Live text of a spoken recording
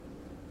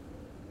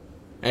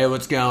Hey,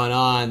 what's going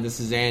on? This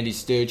is Andy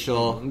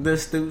Stuchel, The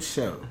Stooch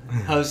Show.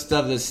 host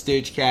of the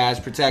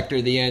Stoochcast, Protector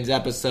of the Ends,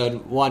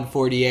 episode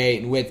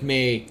 148, and with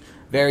me,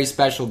 very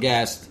special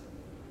guest,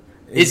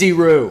 Izzy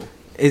Rue.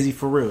 Is he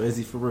for real? Is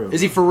he for real? Is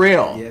he for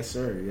real? Yes,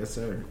 sir. Yes,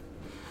 sir.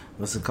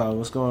 What's it called?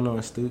 What's going on,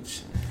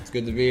 Stooch? It's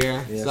good to be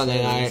here. Yes, Sunday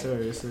sir, night. yes,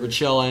 sir, yes, sir. We're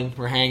chilling.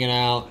 We're hanging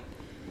out.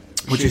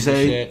 What you shooting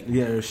say? shit.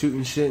 Yeah, we're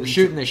shooting shit. We're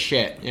shooting the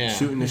shit. Yeah.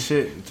 Shooting the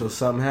shit until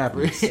something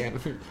happens. Yeah.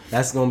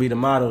 That's gonna be the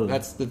motto.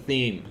 That's the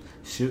theme.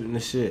 Shooting the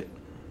shit.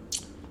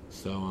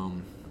 So,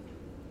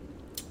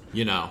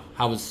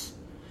 how was,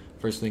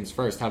 first things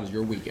first, how was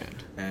your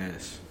weekend?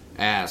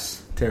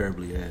 Ass.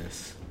 Terribly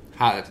ass.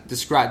 How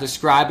describe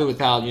it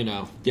without,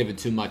 giving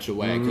too much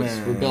away, because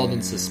we're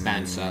building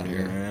suspense out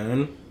here.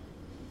 Man.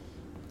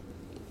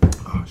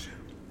 Oh, shit.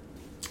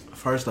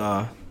 First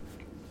off,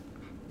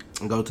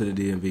 go to the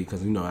DMV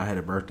because, I had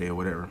a birthday or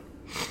whatever.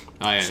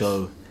 Oh, yes.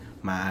 So,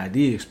 my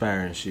ID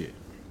expired and shit.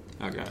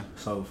 Okay.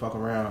 So, fuck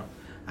around.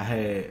 I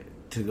had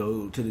to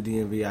go to the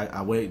DMV.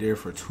 I waited there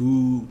for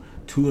two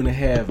and a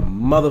half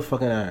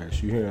motherfucking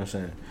hours. You hear what I'm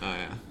saying? Oh,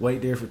 yeah.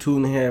 Wait there for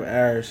 2.5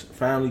 hours.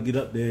 Finally get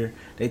up there.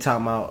 They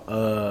talking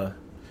about,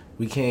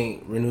 we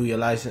can't renew your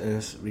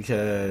license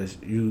because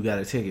you got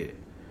a ticket.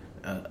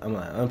 I'm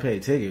like,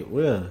 unpaid ticket?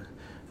 Well,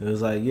 it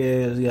was like,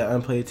 yeah, you got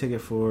unpaid ticket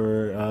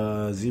for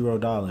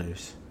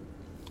 $0.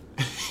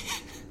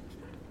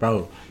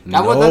 Bro,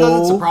 That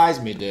doesn't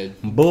surprise me, dude.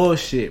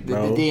 Bullshit,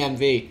 bro. The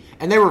DMV.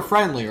 And they were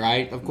friendly,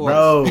 right? Of course.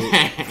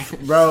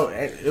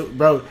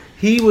 Bro,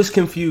 he was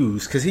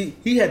confused because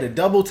he had to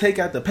double take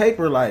out the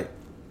paper.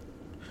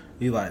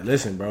 He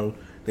listen, bro,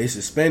 they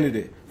suspended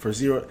it for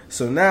 $0.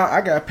 So now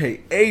I got to pay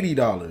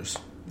 $80.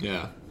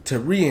 Yeah. To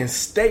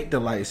reinstate the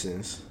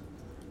license,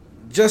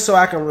 just so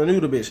I can renew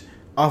the bitch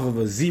off of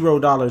a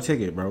 $0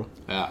 ticket, bro.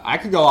 I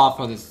could go off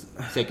on this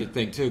ticket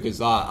thing too,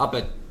 because up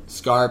at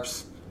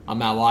Scarps on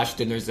Mount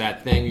Washington, there's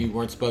that thing you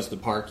weren't supposed to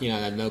park,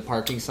 that no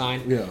parking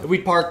sign. Yeah. We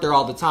parked there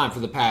all the time for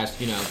the past,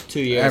 2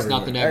 years. Everywhere.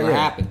 Nothing ever Yeah.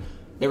 happened.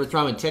 They were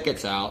throwing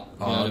tickets out.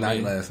 All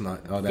night last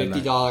night. All that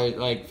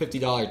 $50,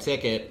 $50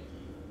 ticket.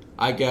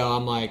 I go,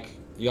 I'm like,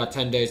 you got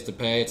 10 days to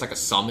pay. It's like a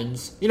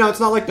summons. It's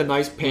not like the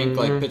nice pink,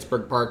 like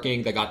Pittsburgh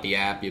parking. They got the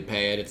app, you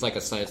pay it. It's like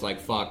it's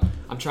like, fuck,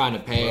 I'm trying to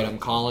pay it. I'm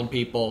calling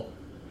people.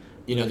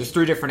 There's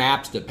 3 different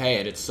apps to pay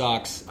it. It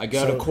sucks. I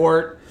go to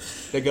court.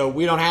 They go,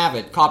 we don't have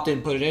it. Cop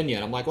didn't put it in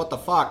yet. I'm like, what the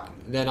fuck?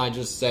 And then I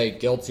just say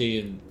guilty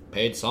and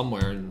paid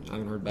somewhere, and I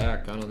haven't heard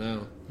back. I don't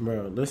know.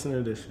 Bro, listen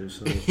to this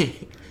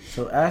shit.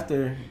 So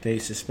after they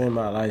suspend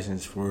my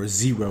license for a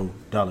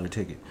 $0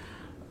 ticket,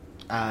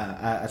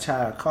 I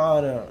try to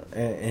call them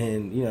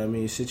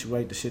and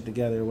situate the shit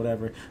together or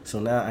whatever. So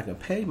now I can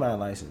pay my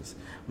license,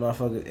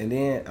 motherfucker. And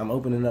then I'm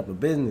opening up a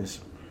business,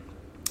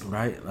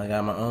 right? I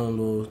got my own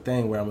little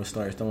thing where I'm gonna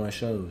start throwing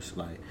shows.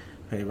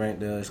 Pay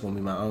rent there. It's gonna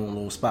be my own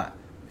little spot.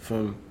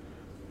 From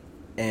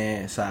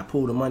and so I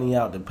pull the money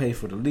out to pay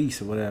for the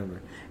lease or whatever,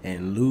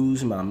 and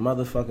lose my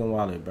motherfucking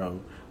wallet,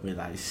 bro, with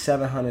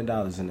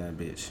 $700 in that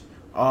bitch.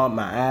 All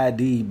my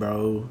ID,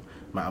 bro,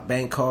 my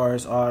bank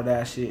cards, all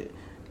that shit.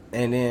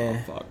 And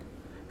then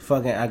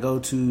fucking I go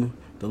to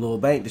the little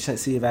bank to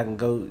see if I can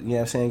go,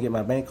 get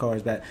my bank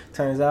cards back.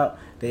 Turns out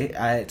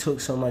I took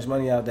so much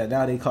money out that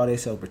now they call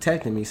themselves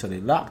protecting me, so they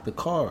locked the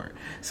card.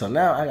 So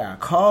now I gotta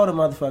call the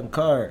motherfucking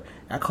card.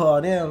 I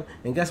call them,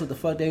 and guess what the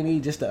fuck they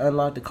need just to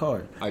unlock the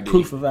card? ID.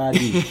 Proof of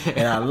ID.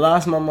 And I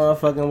lost my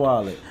motherfucking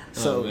wallet.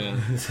 So,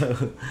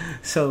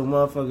 so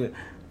motherfucker,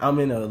 I'm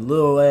in a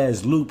little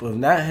ass loop of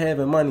not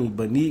having money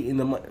but needing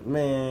the money.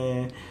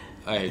 Man,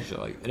 I hate shit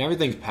and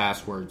everything's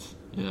passwords.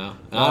 And I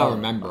don't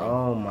remember them.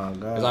 Oh my god!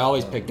 Because I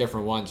always pick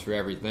different ones for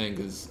everything.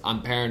 Because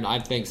I'm paranoid. I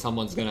think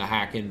someone's gonna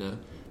hack into.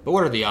 But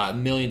what are the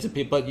millions of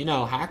people? But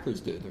hackers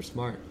do. They're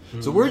smart.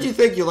 Mm-hmm. So where'd you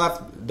think you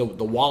left the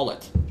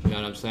wallet? You know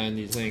what I'm saying?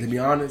 These things. To be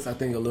honest, I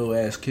think a little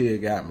ass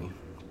kid got me.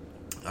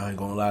 I ain't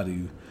gonna lie to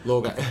you.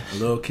 Little guy. A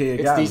little kid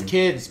it's got me. It's these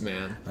kids,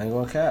 man. I ain't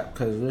gonna cap.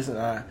 Because listen,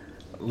 I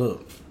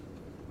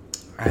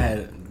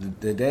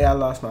had the day I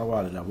lost my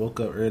wallet. I woke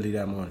up early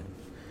that morning.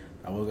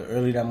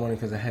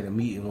 Because I had a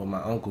meeting with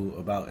my uncle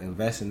about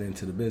investing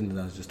into the business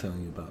I was just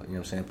telling you about. You know what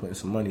I'm saying? Putting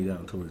some money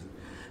down towards it.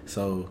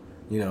 So,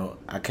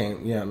 I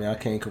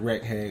came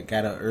correct.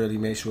 Got up early,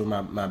 made sure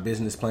my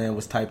business plan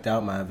was typed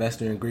out, my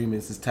investor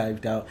agreements is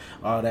typed out,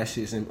 all that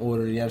shit's in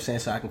order, you know what I'm saying?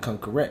 So I can come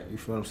correct, you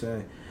feel what I'm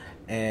saying?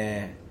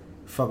 And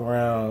fuck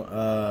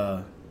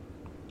around,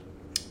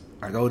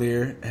 I go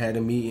there, had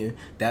a meeting.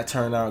 That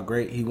turned out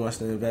great. He wants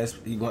to invest.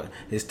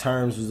 His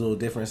terms was a little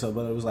different, so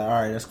but it was like,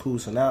 all right, that's cool.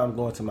 So now I'm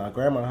going to my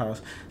grandma's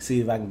house, see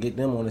if I can get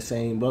them on the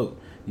same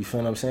boat. You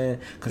feel what I'm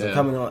saying? Because I'm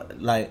coming on,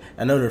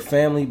 I know they're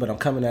family, but I'm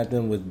coming at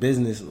them with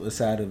business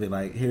side of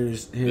it.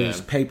 Here's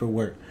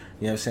paperwork.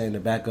 You know what I'm saying, to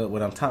back up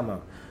what I'm talking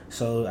about.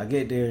 So I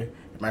get there.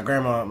 My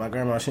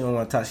grandma, she don't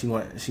want to talk. She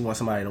wants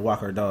somebody to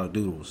walk her dog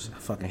Doodles. I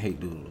fucking hate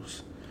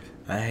Doodles.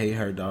 I hate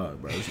her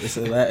dog, bro. It's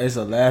a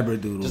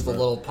labradoodle. Just bro. A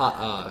little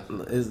pot.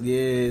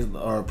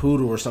 Or a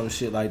poodle or some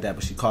shit like that,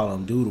 but she call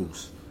them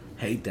Doodles.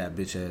 hate that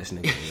bitch ass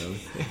nigga,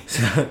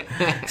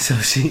 so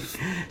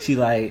she's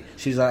like,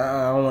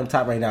 I don't want to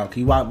talk right now. Can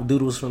you walk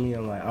Doodles for me?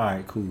 I'm like, all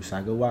right, cool. So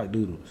I go walk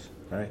Doodles,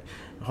 right?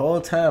 The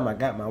whole time I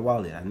got my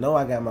wallet. I know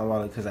I got my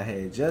wallet because I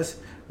had just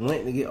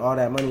went to get all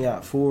that money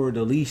out for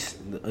the lease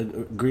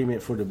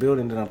agreement for the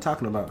building that I'm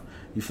talking about.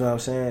 You feel what I'm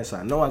saying? So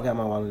I know I got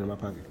my wallet in my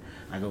pocket.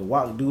 I go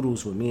walk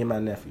Doodles with me and my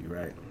nephew,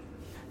 right?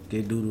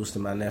 Get Doodles to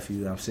my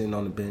nephew. I'm sitting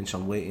on the bench.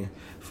 I'm waiting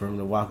for him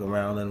to walk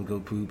around, let him go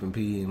poop and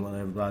pee and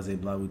whatever, blah, blah,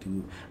 blah,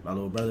 blah. My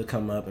little brother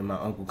come up and my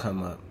uncle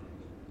come up.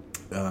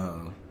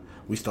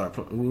 We start,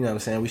 you know what I'm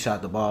saying? We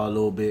shot the ball a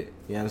little bit,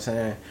 you know what I'm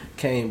saying?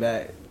 Came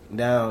back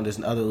down. There's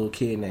another little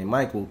kid named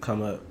Michael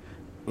come up.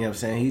 You know what I'm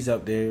saying? He's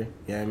up there. You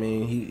know what I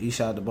mean? He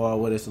shot the ball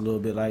with us a little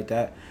bit like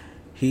that.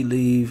 He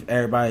leave.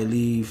 Everybody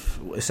leave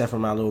except for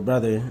my little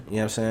brother. You know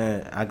what I'm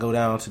saying? I go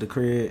down to the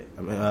crib,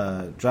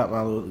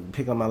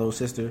 pick up my little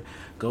sister,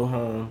 go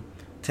home,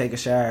 take a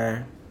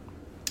shower,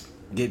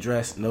 get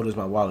dressed, notice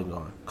my wallet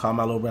gone. Call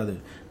my little brother.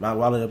 My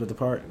wallet up at the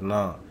park?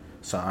 No.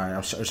 So, all right,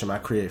 I'm searching my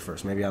crib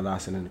first. Maybe I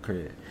lost it in the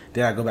crib.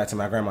 Then I go back to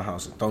my grandma's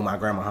house and throw my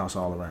grandma's house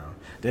all around.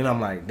 Then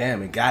I'm like,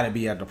 damn, it got to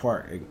be at the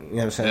park. You know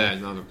what I'm saying?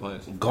 Yeah, another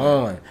place.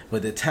 Gone.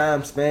 But the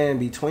time span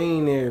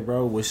between there,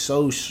 bro, was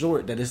so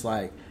short that it's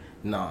like,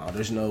 nah,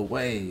 there's no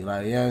way.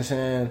 Like, you know what I'm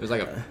saying? It was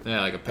like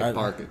a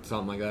pickpocket,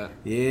 something like that.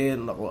 Yeah,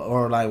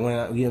 or like when, you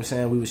know what I'm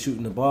saying, we was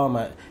shooting the ball,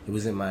 it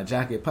was in my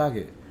jacket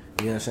pocket.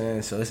 You know what I'm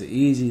saying? So it's an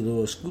easy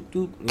little scoop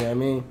doop, you know what I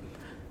mean?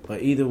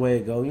 But either way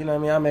it go, you know what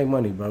I mean? I make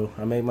money, bro.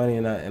 I make money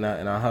and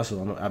I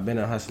hustle. I've been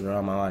a hustler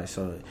all my life.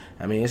 So,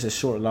 I mean, it's a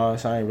short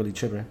loss. I ain't really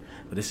tripping.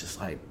 But it's just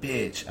like,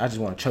 bitch, I just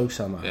want to choke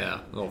somebody. Yeah,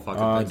 little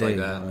fucking all things day, like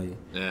that. Like,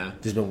 yeah.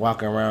 Just been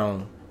walking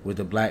around with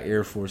the Black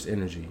Air Force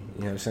energy. You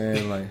know what I'm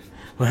saying? Like,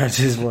 where I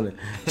just want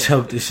to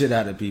choke the shit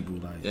out of people.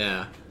 Like,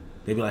 yeah.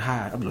 They be like,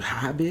 hi. I be like,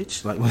 hi,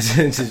 bitch. Like, what's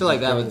it? I feel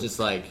like that was just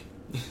like...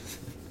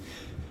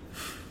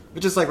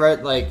 But just like,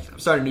 right, like, I'm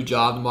starting a new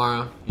job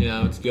tomorrow. You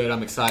know, it's good.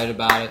 I'm excited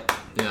about it.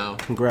 You know,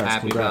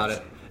 happy about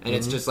it. And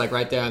it's just like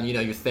right there, you know,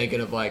 you're thinking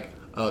of like,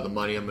 oh, the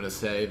money I'm going to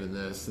save and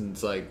this. And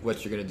it's like,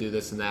 what you're going to do,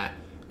 this and that.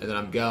 And then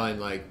I'm going,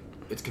 like,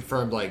 it's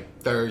confirmed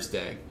like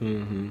Thursday.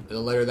 Mm-hmm. And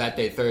then later that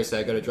day, Thursday,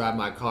 I go to drive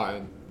my car.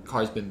 And the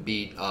car's been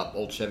beat up,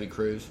 old Chevy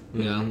Cruze,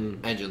 you know,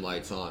 engine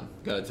lights on.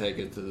 Got to take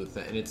it to the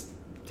thing. And it's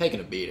taking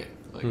a beating.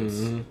 Like,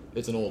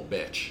 it's an old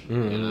bitch, you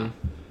know.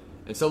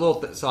 It's a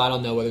little, so I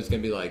don't know whether it's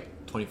going to be like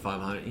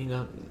 2,500, you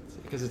know,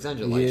 because it's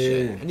engine light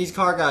shit. And these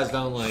car guys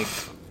don't like,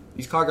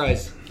 these car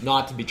guys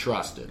not to be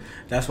trusted.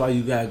 That's why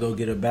you gotta go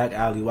get a back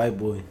alley white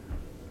boy.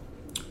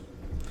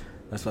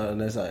 That's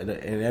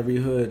in every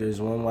hood there's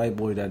one white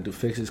boy that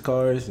fixes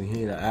cars, and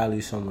he in an alley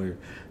somewhere,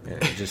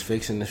 just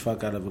fixing the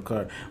fuck out of a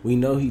car. We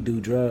know he do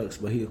drugs,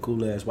 but he a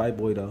cool ass white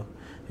boy though.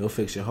 He'll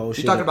fix your whole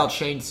shit. You talking about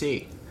Shane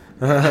C?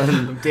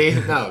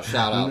 No,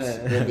 shout outs.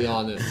 We'll be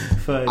on this.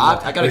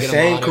 I gotta get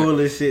Shane him on cool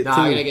here. as shit too.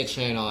 I gotta get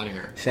Shane on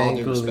here.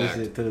 Shane cool as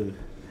shit too.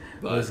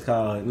 But what's it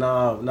called?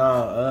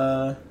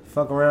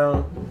 Fuck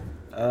around.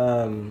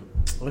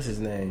 What's his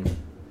name?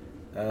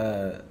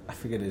 I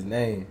forget his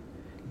name.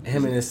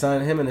 Him and his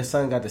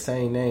son got the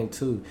same name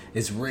too.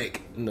 It's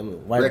Rick.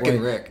 Rick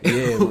and Rick.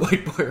 Yeah.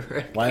 White boy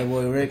Rick. White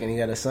boy Rick, and he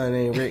got a son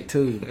named Rick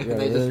too.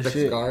 They just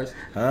fix cars.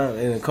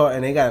 In the car,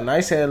 and they got a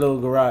nice head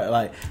little garage.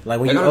 Like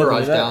when they you got a open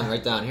garage it up,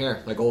 right down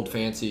here, like old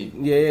fancy.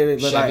 Yeah,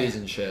 but Chevys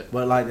and shit.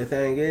 But like the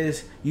thing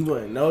is, you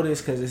wouldn't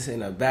notice because it's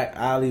in a back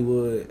alley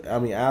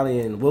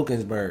in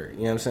Wilkinsburg. You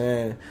know what I'm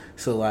saying?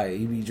 So like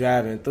you be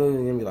driving through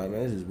and you be like,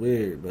 man, this is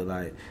weird. But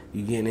like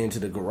you getting into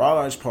the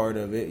garage part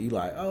of it, you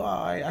like, oh,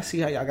 all right, I see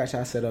how y'all got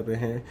y'all set up in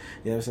here.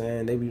 You know what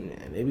I'm saying?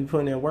 They be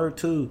putting in work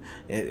too,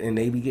 and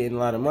they be getting a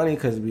lot of money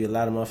because there be a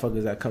lot of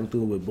motherfuckers that come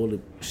through with bullet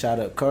shot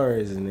up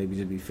cars, and they be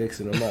just be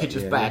fixing them up. They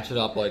just batch it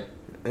up like.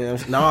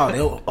 No,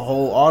 they'll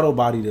whole auto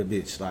body the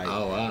bitch. Like,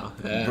 oh wow,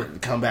 yeah.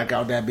 Come back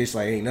out that bitch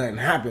like ain't nothing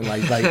happened.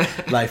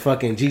 Like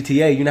fucking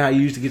GTA. You know how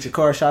you used to get your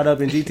car shot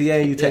up in GTA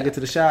and you take it to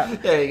the shop?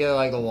 Yeah, you get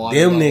like the water.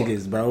 Them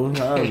niggas, bro.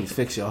 I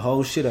fix your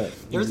whole shit up.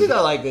 You ever see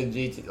that like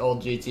the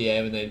old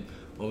GTA when they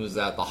what was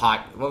that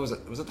what was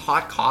it? Was it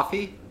hot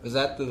coffee? Was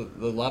that the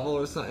level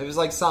or something? It was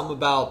like something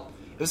about.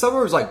 It was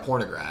somewhere. It was like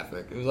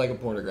pornographic. It was like a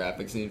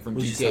pornographic scene from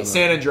GTA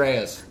San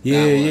Andreas.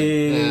 Yeah.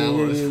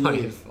 It was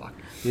funny as fuck.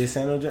 Yeah,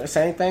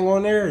 same thing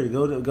on there.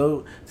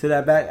 Go to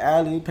that back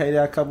alley, pay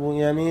that couple,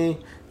 you know what I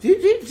mean?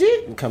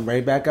 And come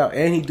right back out.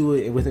 And he do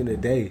it within a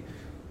day.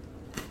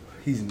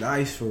 He's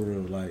nice for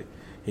real. Like,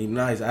 he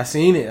nice. I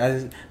seen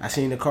it. I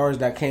seen the cars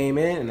that came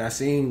in, and I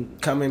seen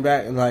coming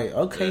back, and like,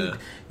 okay,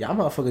 y'all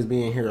motherfuckers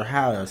being here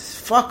how as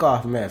fuck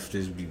off meth,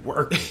 just be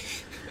working.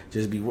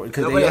 Just be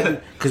working.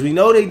 Because we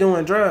know they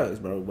doing drugs,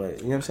 bro. But,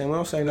 you know what I'm saying? We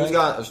don't say nothing.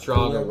 Who's got a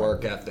stronger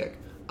work ethic?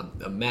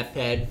 A meth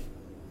head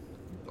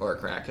or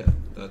a crackhead?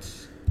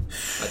 That's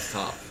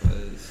tough.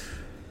 Who's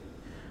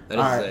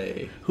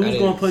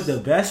going to put the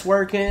best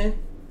work in?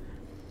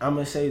 I'm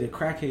going to say the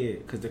crackhead.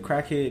 Because the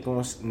crackhead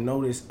going to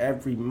notice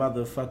every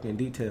motherfucking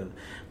detail.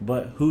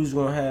 But who's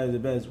going to have the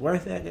best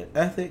work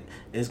ethic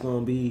is going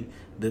to be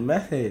the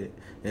meth head.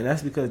 And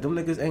that's because them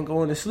niggas ain't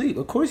going to sleep.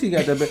 Of course he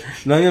got that. You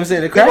know what I'm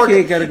saying? The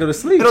crackhead got to go to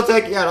sleep. It'll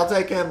take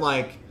him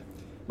like,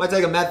 might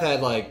take a meth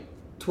head like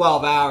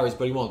 12 hours,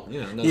 but he won't,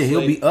 no yeah,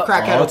 he'll sleep. be up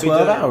Crackhead all will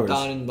 12 be hours.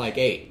 done in like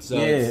 8. So,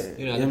 yeah, it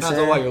depends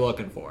on what you're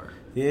looking for.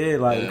 Yeah,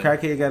 like the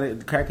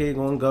crackhead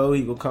gonna go,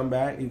 he gonna come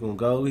back, he gonna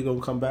go, he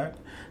gonna come back.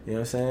 You know what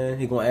I'm saying?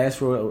 He gonna ask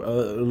for a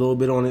little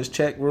bit on his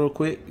check real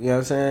quick. You know what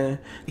I'm saying?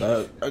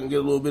 I can get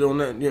a little bit on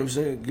that. You know what I'm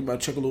saying? Get my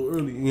check a little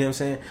early. You know what I'm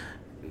saying?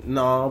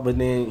 No, but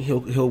then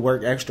he'll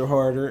work extra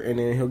harder, and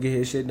then he'll get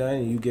his shit done,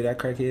 and you get that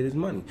crackhead his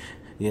money.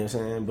 You know what I'm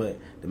saying? But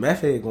the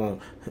meth head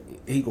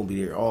he gonna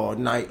be there all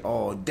night,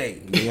 all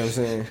day. You know what I'm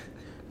saying?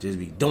 Just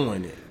be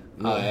doing it.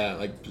 Oh yeah,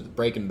 like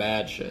Breaking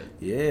Bad shit.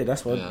 Yeah,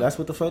 that's what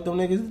the fuck them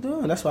niggas is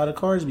doing. That's why the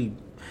cars be.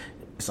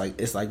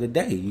 It's like a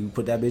day. You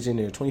put that bitch in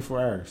there 24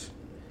 hours.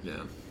 Yeah.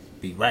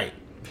 Be right.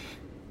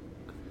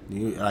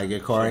 You like your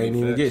car ain't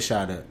even get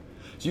shot up.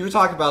 So you were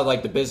talking about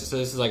like the business. So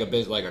this is like a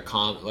business, like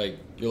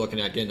you're looking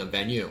at getting a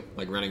venue,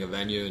 like renting a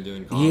venue and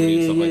doing comedy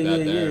and stuff like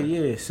that.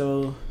 Yeah.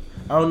 So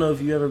I don't know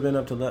if you ever been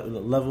up to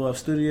Level Up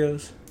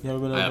Studios. You ever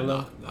been up to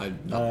Level? I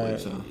don't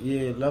believe so.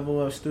 Yeah,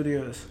 Level Up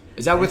Studios.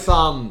 Is that with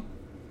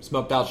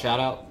Smoked Out Shout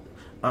Out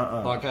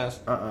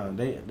podcast?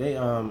 They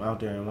out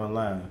there in One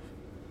Live,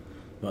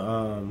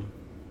 but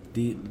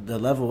the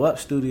Level Up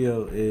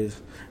studio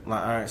is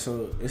like, alright,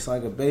 so it's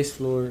like a base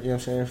floor, you know what I'm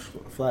saying,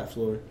 flat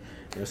floor. You know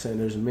what I'm saying?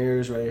 There's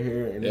mirrors right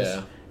here, and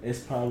it's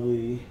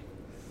probably,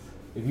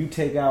 if you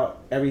take out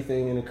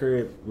everything in the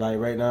crib, like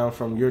right now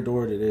from your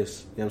door to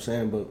this, you know what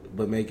I'm saying,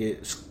 but make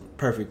it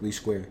perfectly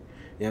square.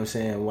 You know what I'm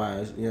saying?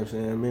 Wise, you know what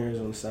I'm saying? Mirrors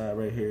on the side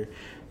right here.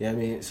 You know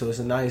what I mean? So it's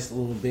a nice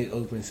little big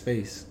open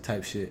space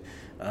type shit.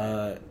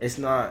 It's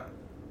not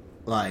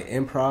like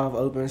improv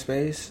open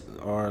space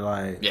or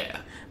like,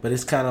 but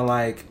it's kind of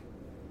like,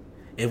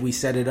 if we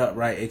set it up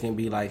right, it can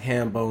be like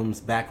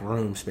Hambone's back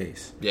room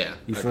space. Yeah.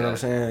 You feel what I'm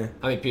saying?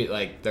 How many people?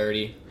 Like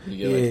 30? You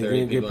get like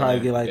 30 people probably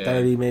get like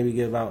 30, maybe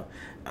get about,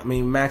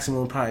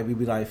 maximum probably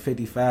be like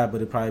 55, but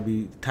it'd probably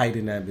be tight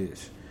in that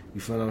bitch. You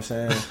feel what I'm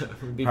saying?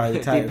 Probably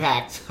tight. Be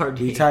packed.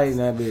 Be tight in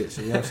that bitch.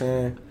 You know what I'm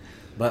saying?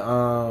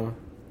 But,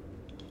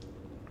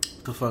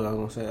 the fuck I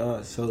was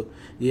gonna say? So,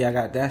 yeah, I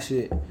got that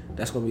shit.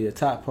 That's gonna be the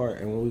top part.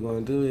 And what we're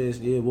gonna do is,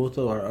 we'll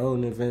throw our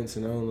own events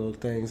and our own little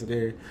things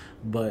there,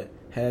 but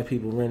have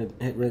people rent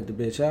the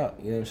bitch out.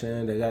 You know what I'm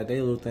saying? They got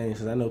their little things.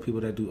 Cause I know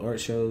people that do art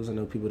shows. I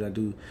know people that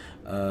do,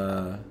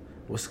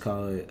 what's it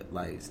called?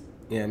 Like,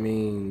 you know what I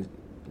mean?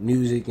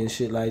 Music and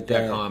shit like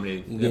that.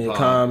 Comedy. Yeah,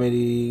 comedy.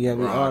 You know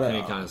what I mean? All that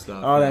any kind of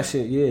stuff. All that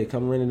shit. Yeah,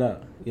 come rent it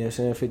out. You know what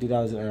I'm saying?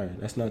 $50 an hour.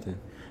 That's nothing.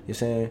 You know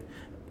what I'm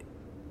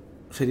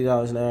saying?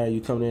 $50 an hour.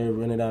 You come there,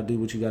 rent it out, do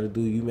what you got to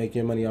do. You make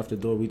your money off the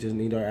door. We just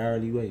need our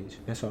hourly wage.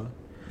 That's all.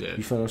 Yeah.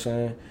 You feel what I'm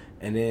saying?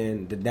 And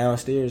then the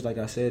downstairs, like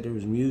I said, there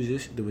was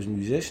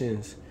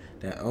musicians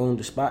that owned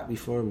the spot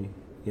before me. You know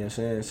what I'm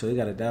saying? So they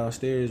got a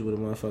downstairs with a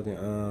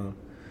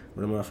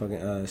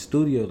motherfucking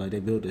studio. Like they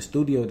built a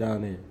studio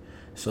down there.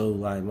 So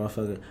like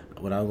motherfucker,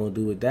 what I'm gonna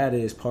do with that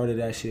is part of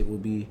that shit will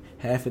be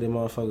half of the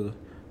motherfucker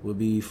would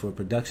be for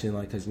production,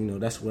 like, cause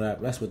that's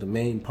what the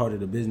main part of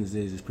the business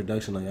is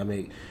production. Like I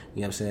make,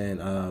 you know what I'm saying,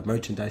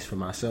 merchandise for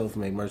myself,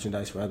 make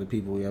merchandise for other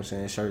people. You know what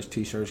I'm saying, shirts,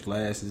 t-shirts,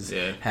 glasses,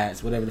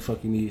 hats, whatever the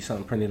fuck you need,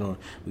 something printed on.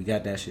 We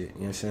got that shit. You know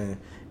what I'm saying.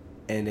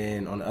 And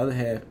then on the other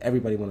half,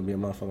 everybody want to be a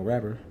motherfucking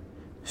rapper.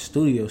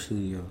 Studio,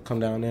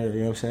 come down there. You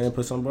know what I'm saying,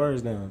 put some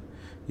bars down.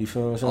 You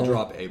feel what I'm saying? I'll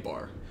drop a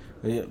bar.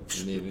 Yeah,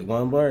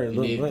 one bar.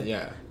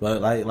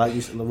 But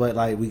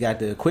like we got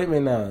the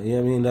equipment now. You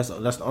know what I mean? That's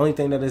the only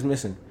thing that is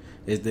missing.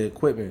 Is the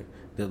equipment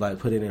that like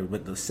put it in,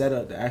 but the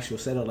setup, the actual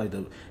setup, like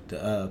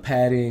the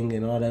padding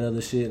and all that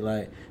other shit,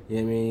 like, you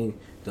know what I mean,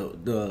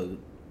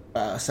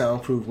 the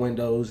soundproof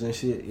windows and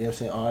shit, you know what I'm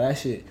saying, all that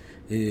shit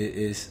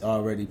is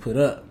already put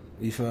up.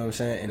 You feel what I'm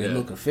saying? And it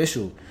look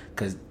official,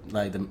 cause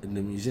like the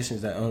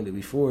musicians that owned it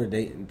before,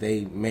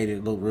 they made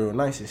it look real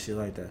nice and shit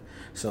like that.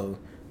 So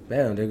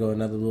bam, there go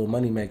another little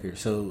money maker.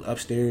 So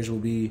upstairs will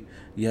be,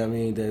 you know what I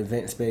mean, the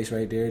event space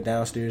right there.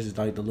 Downstairs is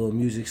like the little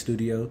music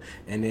studio,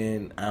 and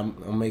then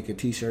I'm making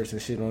t-shirts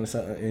and shit on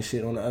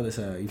the other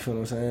side. You feel what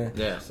I'm saying?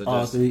 Yeah. So all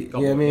just three.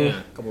 Couple, you know what I mean? Yeah,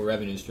 a couple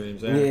revenue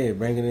streams there. Yeah,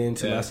 bringing it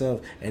into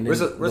myself. And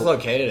then where's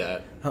located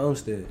at?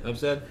 Homestead.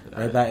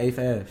 Right by 8th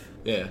Ave.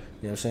 Yeah. You know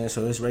what I'm saying?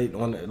 So it's right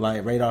on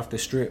right off the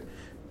strip.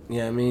 You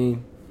know what I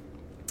mean?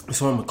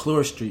 It's on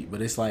McClure Street,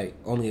 but it's like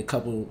only a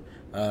couple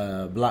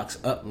blocks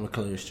up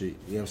McClure Street.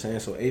 You know what I'm saying?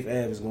 So 8th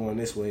Ave is going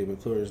this way,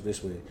 McClure is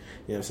this way. You know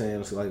what I'm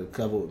saying? It's like a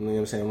couple, you know what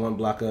I'm saying, one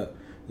block up.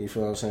 You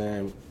feel what I'm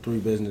saying? 3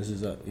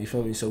 businesses up. You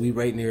feel me? So we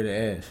right near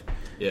the Ave.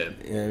 Yeah.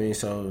 You know what I mean?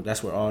 So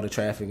that's where all the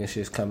traffic and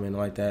shit's coming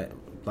like that.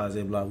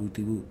 Blase blah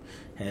wooty whoop.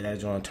 Had that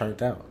joint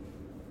turned out.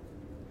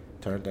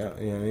 You know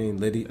what I mean?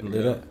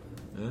 Lit up.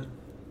 Yeah.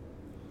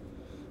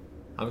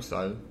 I'm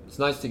excited. It's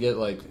nice to get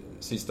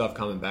see stuff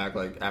coming back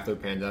after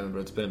the pandemic, but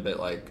it's been a bit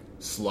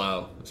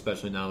slow,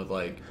 especially now with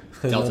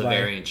Delta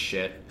variant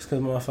shit. It's because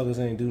motherfuckers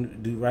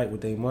ain't do right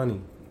with their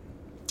money.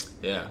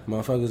 Yeah.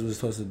 Motherfuckers was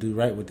supposed to do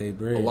right with their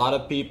bread. A lot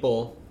of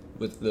people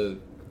with the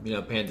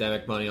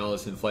pandemic money, all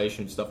this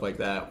inflation, stuff like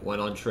that,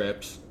 went on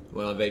trips,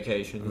 went on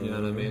vacation. You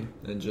know what I mean?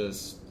 And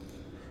just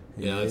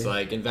it's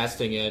like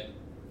reinvesting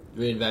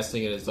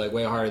it is like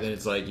way harder than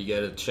it's like you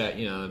get a check,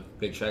 a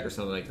big check or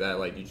something like that.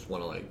 Like you just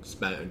want to like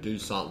spend it and do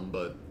something,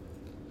 but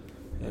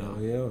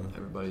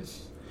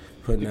everybody's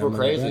people are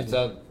crazy.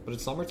 But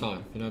it's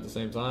summertime, at the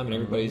same time, and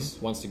everybody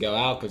wants to go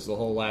out because the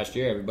whole last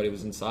year everybody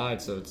was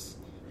inside, so it's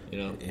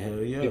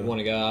people want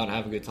to go out and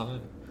have a good time.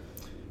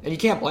 And you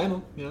can't blame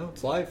them,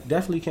 it's life.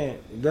 Definitely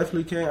can't.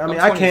 I mean,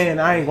 I can.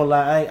 I ain't gonna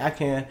lie. I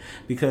can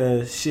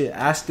because shit,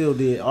 I still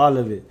did all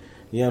of it.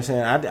 You know what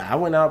I'm saying? I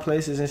went out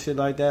places and shit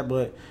like that,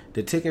 but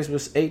the tickets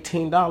was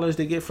 $18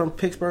 to get from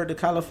Pittsburgh to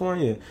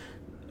California.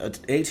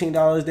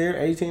 $18 there,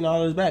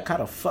 $18 back. How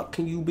the fuck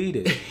can you beat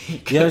it? You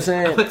know what I'm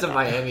saying? I went to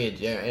Miami and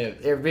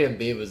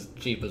Airbnb was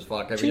cheap as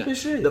fuck. Cheap as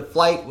shit. The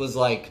flight was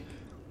like,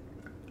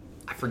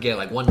 I forget,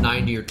 like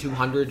 $190 or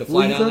 $200 to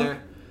fly down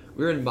there.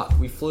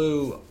 We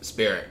flew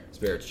Spirit.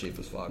 Spirit's cheap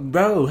as fuck.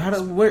 Bro,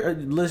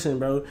 listen,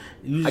 bro.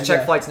 I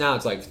check flights now,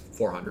 it's like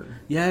 $400.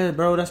 Yeah,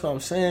 bro, that's what I'm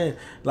saying.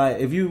 Like,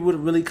 if you would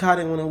have really caught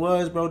it when it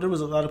was, bro, there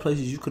was a lot of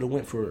places you could have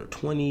went for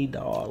 $20,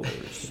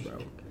 bro.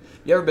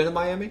 You ever been to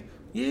Miami?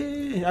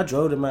 Yeah, I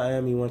drove to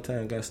Miami one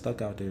time, got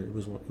stuck out there. It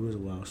was a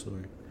wild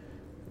story.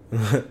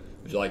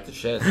 Would you like the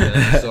shit?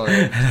 Yeah, sorry.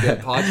 It's good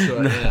pod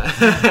story.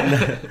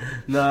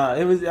 Nah,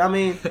 it was. I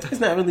mean, it's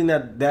not really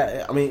not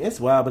that. I mean, it's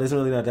wild, but it's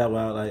really not that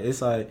wild. Like,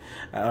 it's like,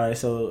 all right.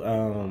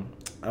 So,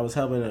 I was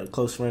helping a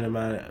close friend of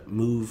mine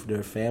move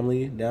their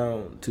family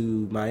down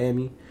to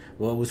Miami.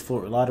 Well, it was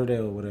Fort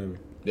Lauderdale or whatever.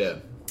 Yeah.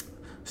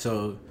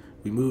 So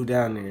we moved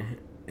down there.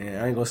 And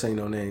I ain't gonna say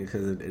no name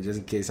because just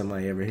in case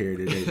somebody ever hear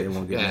it, they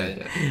won't get mad.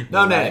 Yeah.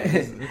 No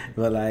name.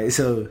 But like,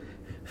 so,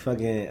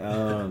 fucking,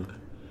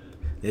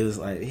 it was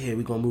like, yeah,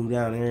 we gonna move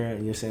down there. You know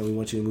what I'm saying? We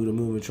want you to move the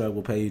moving truck.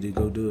 We'll pay you to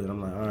go do it.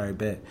 I'm like, all right,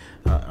 bet.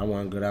 I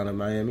want to go down to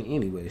Miami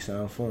anyway.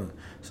 Sound fun.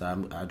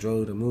 So I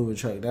drove the moving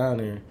truck down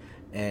there,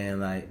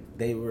 and like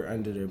they were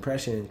under the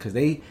impression because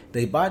they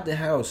bought the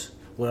house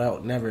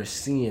without never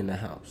seeing the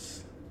house.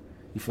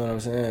 You feel what I'm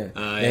saying?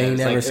 They ain't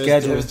never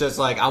scheduled. It was just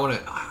like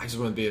I just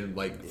want to be in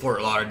like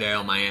Fort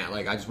Lauderdale, Miami.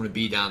 Like I just want to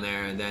be down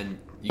there, and then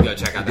you gotta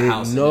check out the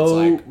house. No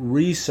and it's like,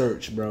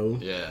 research, bro.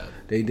 Yeah,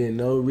 they did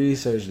no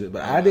research,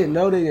 but I didn't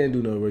know they didn't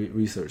do no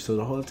research. So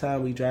the whole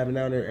time we driving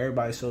down there,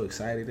 everybody's so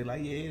excited. They're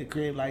like, "Yeah, the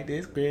crib like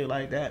this, crib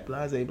like that,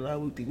 blase, blah,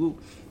 whoopty whoop."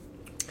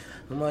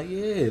 I'm like,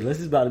 "Yeah, let's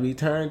just about to be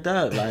turned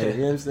up." Like, you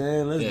know what I'm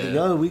saying? Let's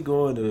go. We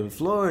going to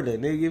Florida,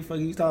 nigga. Fuck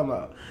you talking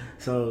about?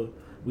 So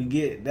we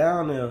get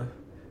down there.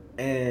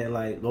 And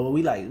like, well,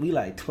 we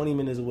like 20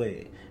 minutes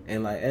away,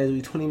 and like as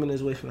we 20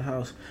 minutes away from the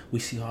house, we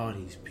see all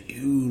these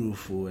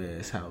beautiful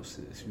ass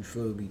houses. You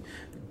feel me?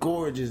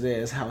 Gorgeous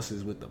ass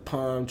houses with the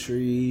palm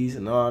trees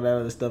and all that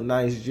other stuff.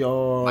 Nice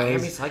yards.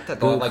 Miami's like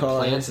that. All like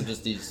plants and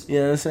just these, you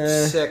know what I'm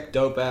saying? Sick,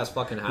 dope ass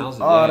fucking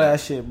houses. All that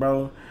shit,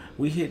 bro.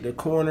 We hit the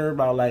corner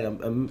about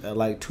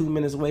like 2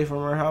 minutes away from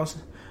our house.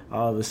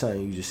 All of a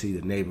sudden, you just see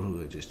the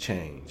neighborhood just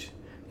change.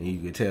 And you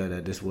could tell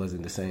that this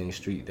wasn't the same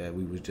street that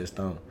we was just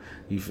on.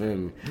 You feel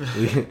me?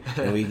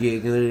 And we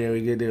get good and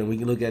we get there and we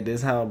can look at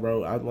this house,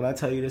 bro. When I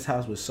tell you this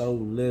house was so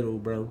little,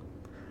 bro.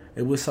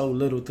 It was so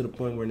little to the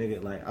point where,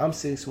 nigga, like, I'm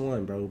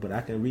 6'1", bro, but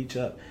I can reach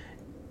up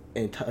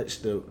and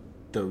touch the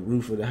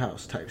roof of the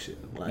house type shit.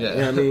 Like, you know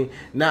what I mean?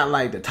 Not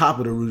like the top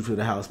of the roof of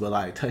the house, but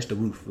like touch the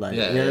roof. Like,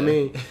 you know what I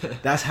mean?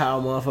 That's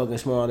how motherfucking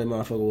small that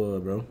motherfucker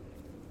was, bro.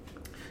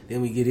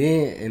 Then we get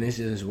in, and it's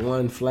just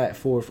one flat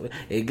 4 foot.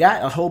 It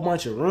got a whole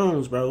bunch of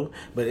rooms, bro,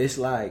 but it's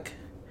like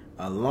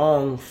a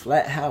long,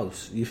 flat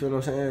house. You feel what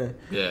I'm saying?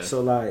 Yeah.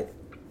 So, like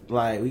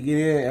we get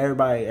in,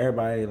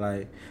 everybody,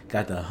 like,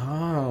 got the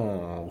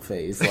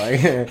face.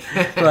 Like,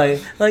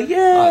 like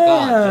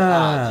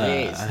yeah.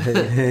 Oh,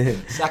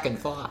 jeez. Second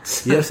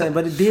thoughts. You know what I'm saying?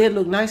 But it did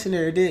look nice in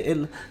there.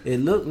 It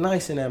looked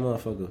nice in that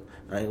motherfucker.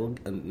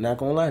 I'm not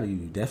gonna lie to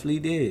you. Definitely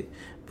did.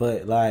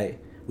 But, like,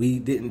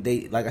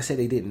 like I said,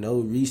 they did no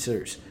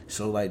research.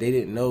 So, like, they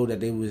didn't know that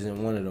they was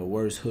in one of the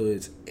worst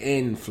hoods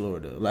in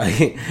Florida.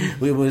 Like, it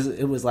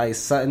was like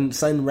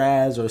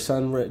Sunrise or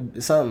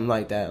something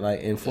like that, like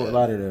in Fort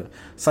Lauderdale,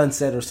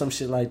 Sunset or some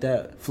shit like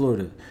that,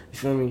 Florida. You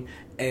feel me?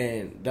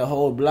 And the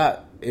whole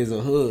block is a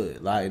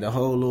hood. Like, the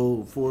whole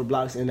little 4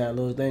 blocks in that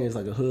little thing is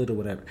like a hood or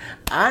whatever.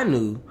 I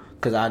knew,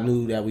 because I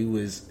knew that we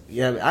was,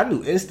 I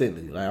knew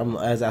instantly. Like,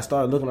 as I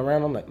started looking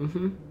around, I'm like,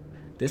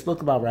 this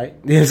look about right.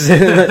 You know what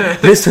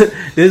I'm saying?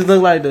 this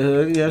look like the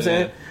hood. You know what I'm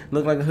saying?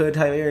 Look like a hood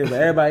type area. But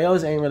everybody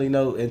else ain't really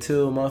know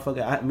until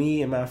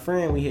me and my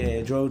friend, we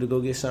had drove to go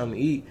get something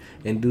to eat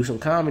and do some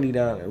comedy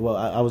down there. Well,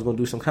 I was going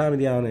to do some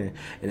comedy down there.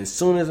 And as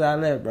soon as I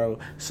left, bro,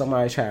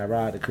 somebody tried to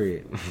rob the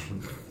crib.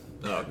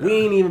 Oh, we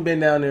ain't even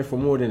been down there for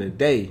more than a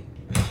day.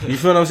 You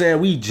feel what I'm saying?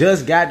 We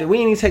just got there. We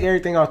ain't even take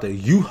everything off the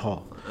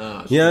U-Haul.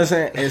 Oh, you know what I'm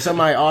saying? And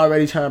somebody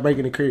already trying to break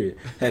in the crib.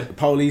 Had the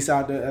police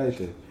out there,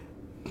 everything.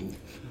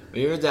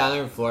 We were down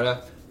there in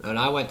Florida, and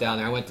I went down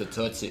there. I went to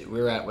Tootsie.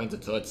 Went to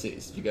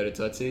Tootsie's. Did you go to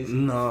Tootsie's?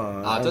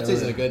 No.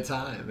 Tootsie's is a good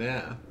time,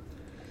 yeah.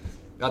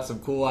 Got some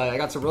cool, I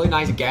got some really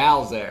nice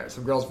gals there.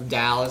 Some girls from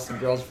Dallas, some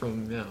girls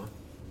from,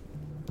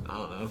 I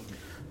don't know,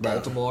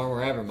 Baltimore,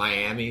 wherever,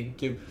 Miami.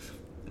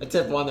 I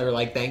tip one. They were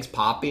like, "Thanks,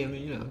 Poppy." I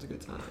mean, you know, it's a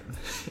good time.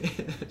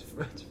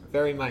 It's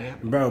very Miami.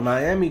 Bro,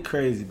 Miami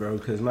crazy, bro.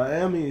 Because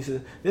Miami is...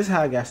 This is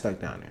how I got stuck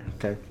down there,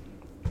 okay?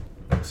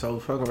 So,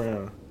 fuck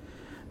around.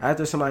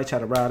 After somebody tried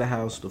to rob the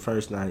house the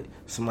first night,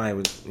 somebody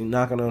was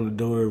knocking on the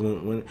door.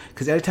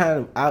 Because every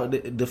time...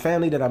 the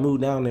family that I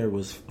moved down there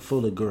was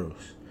full of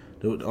girls.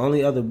 The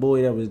only other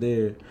boy that was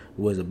there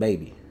was a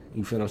baby.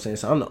 You feel what I'm saying?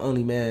 So I'm the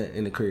only man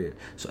in the crib.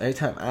 So every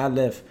time I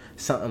left,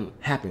 something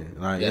happened.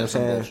 Like, you know what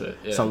I'm saying? Bullshit,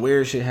 yeah. Some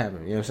weird shit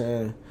happened. You know what I'm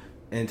saying?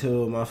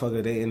 Until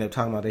motherfucker, they end up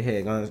talking about they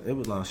had guns. It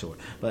was long short.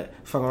 But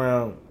fuck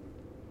around.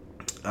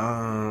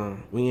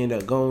 We end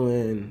up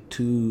going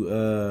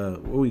to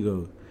where we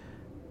go?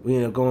 We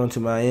end up going to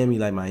Miami,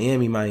 like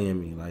Miami,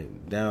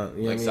 like down,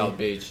 you know like what I South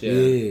mean? Beach, yeah.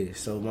 Yeah,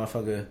 so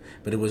motherfucker,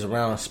 but it was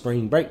around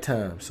spring break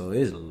time, so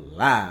it's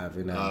live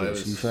in that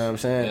bitch. You feel what I'm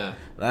saying? Yeah.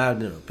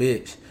 Live in a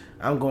bitch.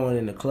 I'm going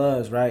in the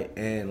clubs, right?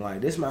 And like,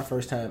 this is my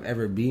first time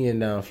ever being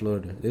down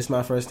Florida. This is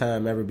my first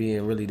time ever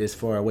being really this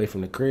far away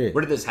from the crib.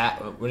 Where did this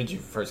happen? When did you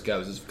first go?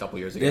 Was this a couple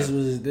years ago?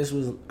 This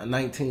was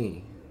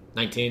 19.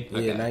 19?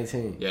 Okay. Yeah,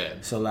 19. Yeah.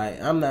 So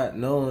like, I'm not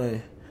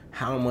knowing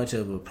how much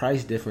of a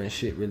price difference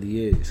shit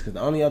really is. Because the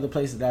only other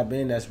places that I've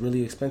been that's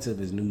really expensive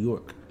is New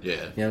York. Yeah. You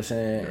know what I'm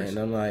saying? And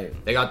I'm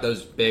like... They got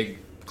those big,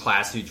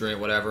 classy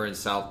drink, whatever, in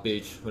South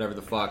Beach, whatever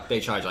the fuck.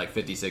 They charge like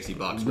 $50, $60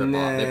 rip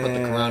off. They put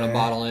the Corona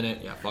bottle in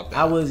it. Yeah, fuck that.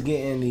 I was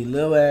getting the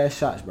little ass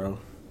shots, bro.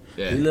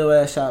 Yeah. The little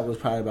ass shot was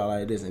probably about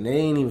like this. And they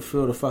ain't even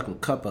fill the fucking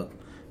cup up.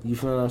 You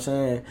feel what I'm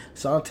saying?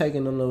 So I'm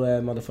taking them little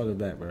ass motherfuckers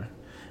back, bro.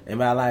 And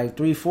by like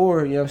 3,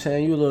 4, you know what I'm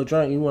saying? You a little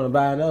drunk, you want to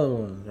buy another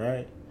one,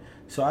 right?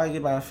 So I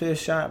get my 5th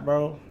shot,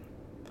 bro.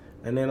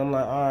 And then I'm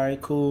like, all right,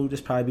 cool.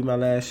 This probably be my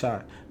last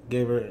shot.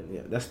 Gave her,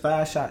 yeah, that's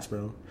 5 shots,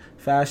 bro.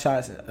 5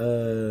 shots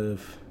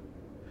of,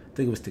 I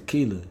think it was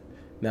tequila.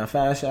 Now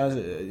 5 shots, I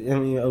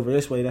mean, over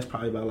this way, that's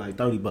probably about like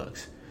 $30. You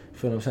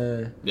feel what I'm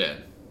saying? Yeah.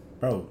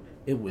 Bro,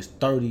 it was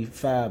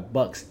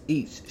 $35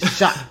 each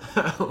shot.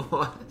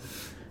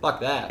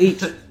 Fuck that.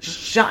 Each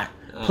shot.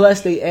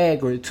 Plus they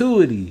add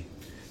gratuity.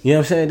 You know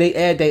what I'm saying? They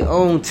add their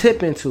own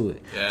tip into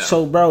it. Yeah.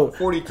 So, bro,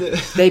 42.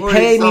 they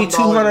paid me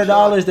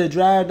 $200 to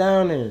drive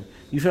down there.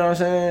 You feel what I'm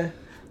saying?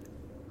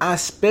 I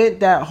spent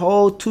that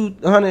whole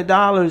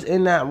 $200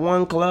 in that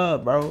one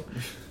club, bro.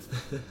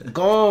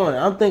 Gone.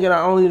 I'm thinking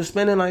I only was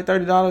spending like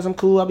 $30. I'm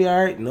cool. I'll be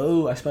all right.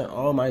 No, I spent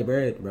all my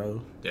bread,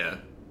 bro. Yeah.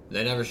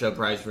 They never show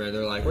price for it.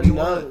 They're like, what do you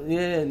want?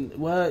 Yeah,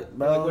 what,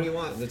 bro? Like, what do you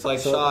want? And it's like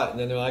shot, and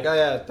then they're like, oh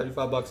yeah,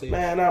 $35 each.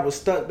 Man, I was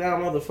stuck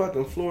down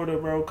motherfucking Florida,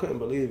 bro. Couldn't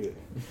believe it.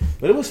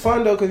 But it was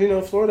fun though, cause you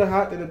know Florida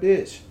hot than a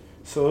bitch.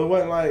 So it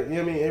wasn't like, you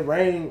know what I mean. It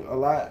rained a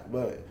lot,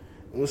 but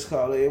what's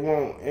called it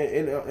won't.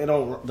 It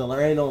don't. The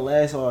rain don't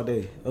last all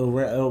day.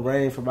 It'll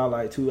rain for about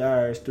like 2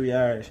 hours, 3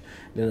 hours,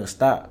 then it'll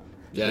stop.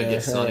 Yeah, it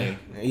gets sunny.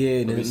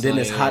 Yeah, then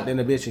it's hot than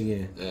a bitch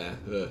again. Yeah,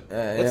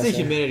 that's the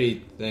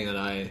humidity thing that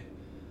like.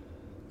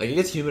 It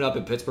gets humid up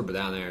in Pittsburgh, but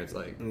down there it's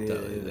like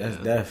that's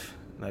death.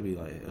 I'd be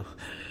like, ugh,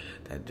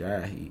 that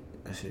dry heat.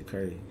 That shit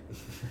crazy.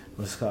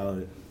 What's called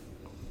it?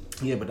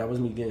 Yeah, but that was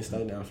me getting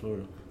stuck down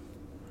Florida.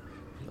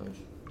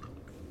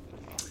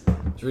 Did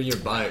you read your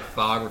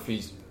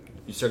biographies?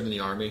 You served in the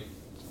Army,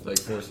 like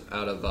forced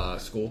out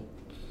of school?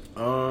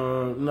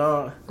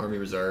 No. Army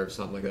Reserve,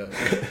 something like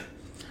that.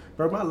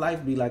 Bro, my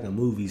life be like a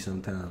movie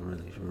sometimes,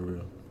 really, for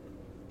real.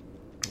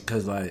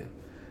 Cause like,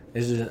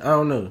 it's just, I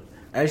don't know.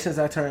 Ever since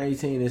I turned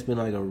 18, it's been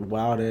like a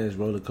wild ass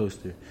roller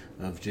coaster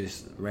of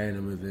just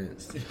random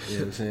events. You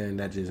know what I'm saying?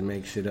 That just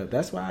make shit up.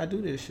 That's why I do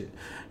this shit.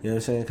 You know what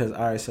I'm saying? Because,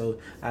 all right, so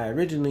I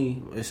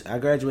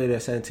graduated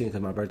at 17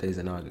 because my birthday's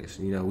in August.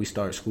 You know, we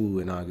start school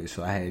in August,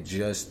 so I had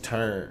just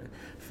turned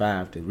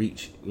 5 to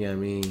reach, you know what I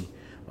mean?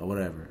 Or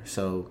whatever.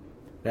 So,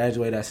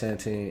 graduate at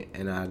 17,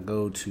 and I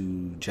go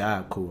to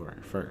Job Corps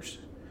first.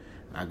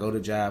 I go to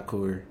Job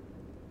Corps,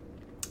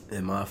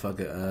 and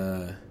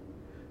motherfucker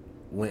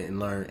went and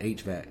learned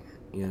HVAC.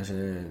 You know what I'm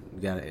saying?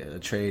 Got a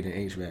trade in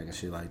HVAC and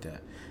shit like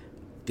that.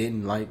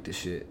 Didn't like the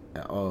shit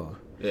at all.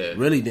 Yeah.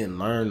 Really didn't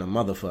learn the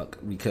motherfucker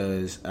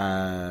because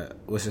I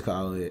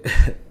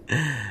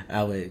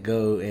would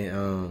go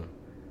and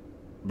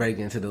break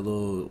into the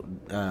little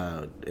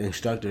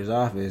instructor's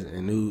office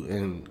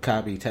and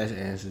copy test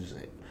answers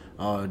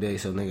all day.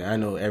 So nigga, I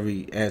know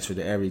every answer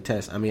to every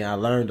test. I mean, I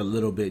learned a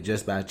little bit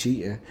just by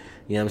cheating.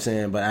 You know what I'm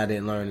saying? But I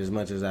didn't learn as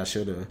much as I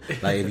should have.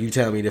 Like, if you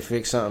tell me to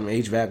fix something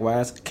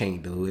HVAC-wise,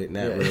 can't do it.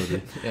 Not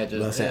really. Yeah, you know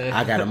what I'm saying?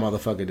 I got a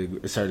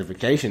motherfucking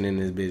certification in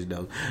this bitch,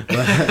 though.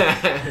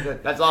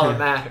 But that's all that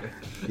matters.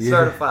 Yeah.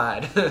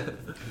 Certified.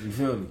 You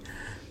feel me?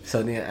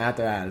 So then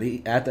after I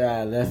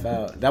left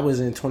out, that was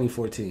in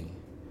 2014. You know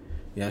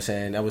what I'm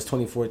saying? That was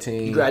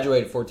 2014. You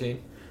graduated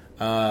 14?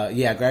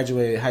 Yeah, I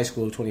graduated high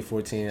school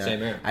 2014. Same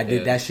here. I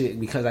did that shit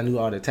because I knew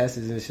all the tests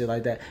and shit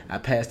like that. I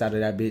passed out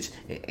of that bitch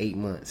in 8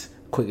 months.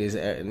 quick as,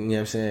 you know what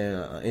I'm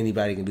saying,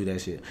 anybody can do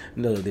that shit.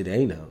 No,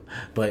 they know.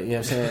 But, you know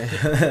what I'm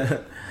saying?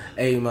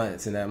 8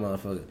 months in that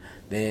motherfucker.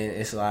 Then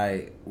it's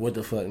like, what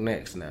the fuck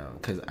next now?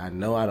 Because I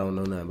know I don't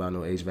know nothing about no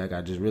HVAC.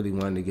 I just really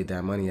wanted to get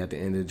that money at the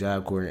end of the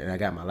Job Corps, and I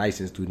got my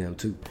license through them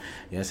too. You know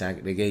what I'm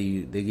saying? They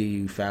give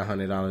you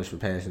 $500 for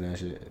passing that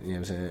shit. You know what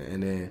I'm saying?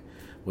 And then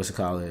what's it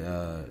called?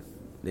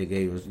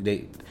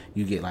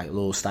 You get like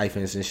little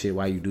stipends and shit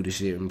while you do the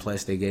shit, and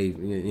plus they gave,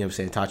 you know what I'm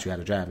saying, taught you how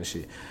to drive and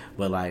shit.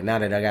 But like now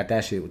that I got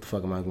that shit, what the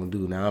fuck am I gonna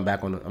do? Now I'm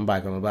back on the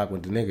block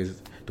with the niggas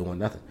doing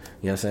nothing.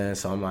 You know what I'm saying?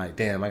 So I'm like,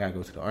 damn, I gotta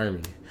go to the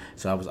Army.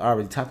 So I was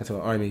already talking to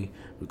an Army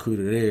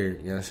recruiter there.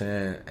 You know what I'm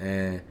saying?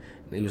 And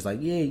he was like,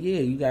 yeah,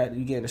 you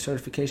getting a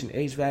certification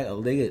HVAC.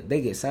 Oh,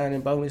 they get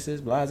signing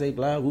bonuses, blah,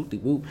 blah, whoop de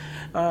whoop.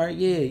 All right,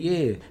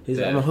 yeah. He's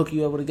like, I'm gonna hook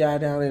you up with a guy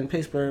down in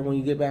Pittsburgh when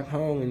you get back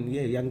home, and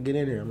yeah, y'all can get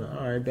in there. I'm like,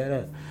 all right, bet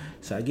up.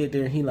 So I get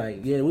there, and he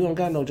like, yeah, we don't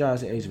got no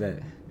jobs in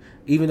HVAC.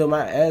 Even though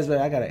my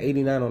ASVAB, I got an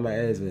 89 on my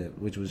ASVAB,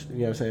 which was, you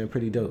know what I'm saying,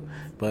 pretty dope.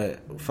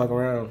 But fuck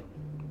around,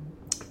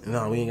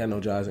 no, we ain't got no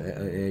jobs in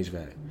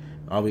HVAC.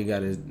 All we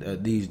got is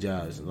these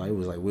jobs. Like it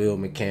was like wheel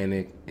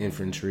mechanic,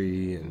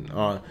 infantry, and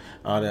all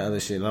that other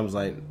shit. And I was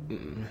like,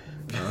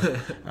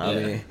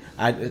 no.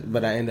 I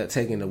ended up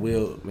taking the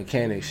wheel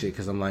mechanic shit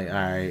because I'm like, all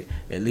right,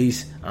 at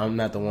least I'm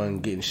not the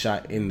one getting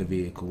shot in the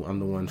vehicle. I'm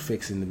the one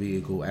fixing the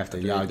vehicle after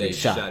y'all get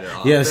shot.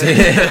 You know what I'm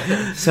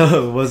saying?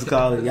 So what's it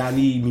called? Y'all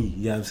need me.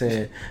 You know what I'm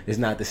saying? It's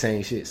not the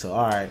same shit. So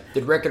all right.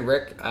 Did Rick and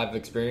Rick have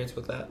experience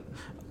with that?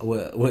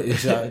 What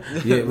is y'all?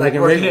 Yeah, like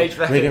Rick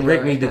and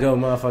Rick need to go,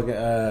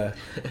 motherfucking.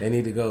 They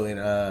need to go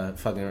and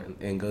fucking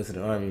and go to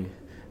the Army.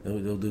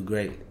 They'll do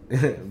great.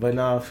 But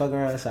no, fuck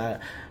around. So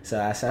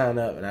I signed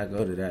up and I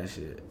go to that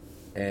shit,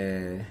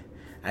 and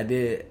I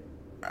did.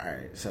 All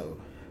right, so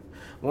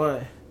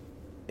one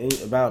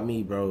about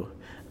me, bro.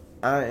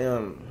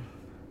 I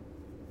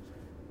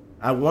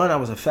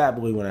was a fat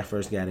boy when I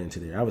first got into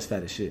there. I was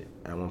fat as shit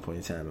at one point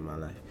in time in my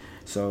life.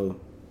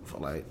 So for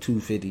like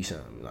 250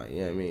 something, like, you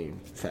know what I mean,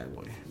 fat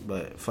boy.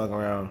 But fuck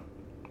around.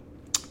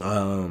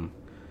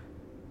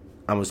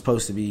 I was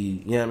supposed to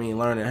be, you know what I mean,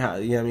 learning how,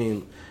 you know what I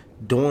mean,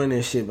 doing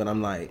this shit, but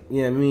I'm like,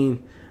 you know what I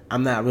mean,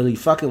 I'm not really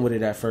fucking with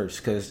it at first,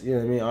 because, you know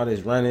what I mean, all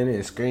this running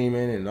and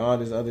screaming and all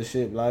this other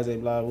shit, blah, blah,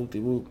 blah,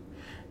 whoop-de-whoop.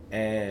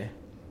 And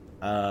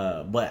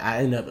but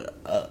I ended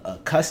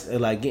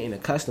up getting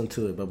accustomed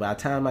to it. But by the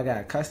time I got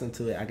accustomed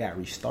to it, I got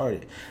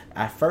restarted.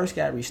 I first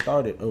got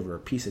restarted over a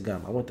piece of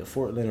gum. I went to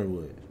Fort Leonard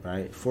Wood,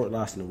 right? Fort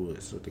Lawson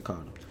Woods is what they call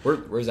them.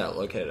 Where's that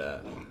located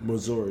at?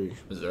 Missouri.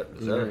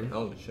 Mm-hmm.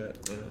 Oh shit.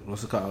 Yeah.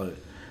 What's it called?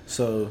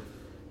 So,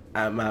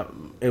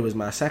 it was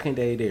my second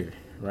day there,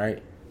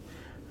 right?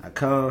 I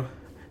come.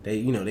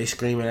 They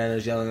screaming at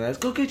us, yelling at us,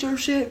 go get your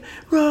shit,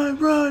 run,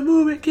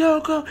 move it, go.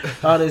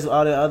 All that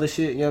other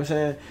shit, you know what I'm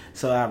saying?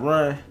 So I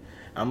run.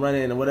 I'm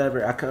running and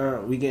whatever. I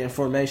come, we get in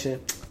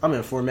formation. I'm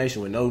in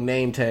formation with no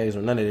name tags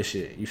or none of this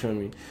shit. You feel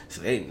me?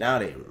 So they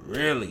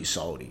really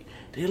salty.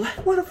 They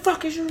like, where the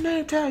fuck is your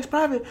name tags,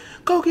 Private?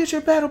 Go get your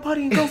battle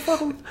buddy and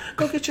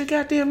go get your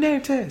goddamn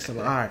name tags. I'm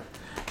like, all right.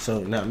 So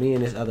now me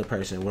and this other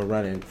person, we're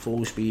running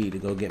full speed to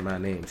go get my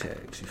name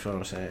tags. You feel what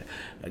I'm saying?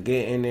 I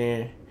get in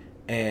there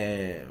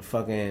and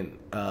fucking,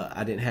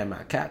 I didn't have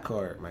my CAT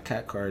card. My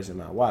CAT card is in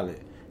my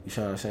wallet. You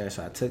feel what I'm saying?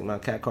 So I took my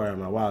CAT card out of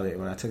my wallet.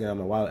 When I took it out of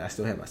my wallet, I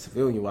still had my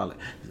civilian wallet.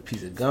 There's a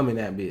piece of gum in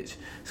that bitch.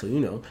 So,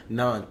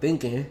 now I'm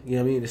thinking, you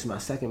know what I mean? This is my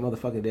second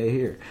motherfucking day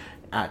here.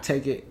 I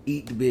take it,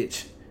 eat the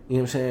bitch, you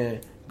know what I'm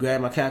saying?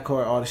 Grab my CAT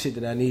card, all the shit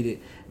that I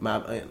needed. My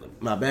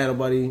battle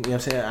buddy, you know what I'm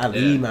saying? I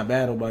leave my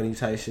battle buddy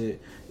type shit,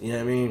 you know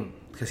what I mean?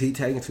 Because he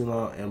taking too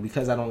long. And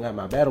because I don't got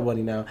my battle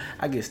buddy now,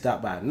 I get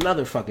stopped by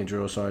another fucking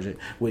drill sergeant,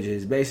 which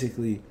is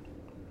basically,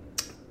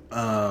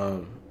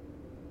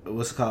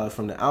 what's it called,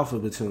 from the Alpha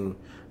Platoon.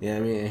 You know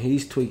what I mean? And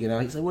he's tweaking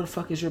out. He's like, where the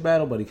fuck is your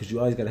battle buddy? Because you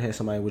always got to have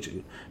somebody with you. You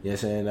know what I'm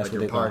saying? That's like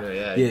what they call it.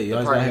 Yeah, you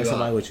always got to have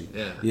somebody with you.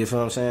 Yeah. You feel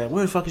what I'm saying?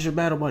 Where the fuck is your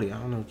battle buddy? I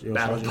don't know. Joe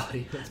battle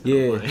Sergeant.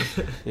 buddy?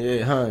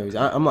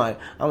 Yeah, I'm like,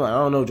 I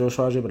don't know Joe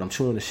Sergeant, but I'm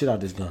chewing the shit out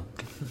this gum.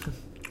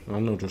 I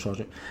don't know Joe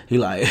Sergeant. He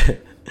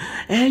like,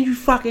 and you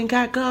fucking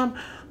got gum?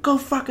 Go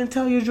fucking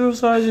tell your drill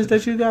sergeants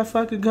that you got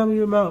fucking gum in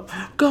your mouth.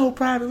 Go,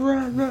 Private,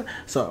 run.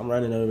 So I'm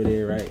running over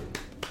there, right?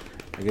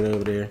 I get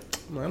over there.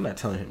 I'm not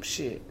telling him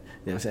shit.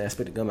 You know what I'm saying? I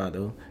spit the gum out, though.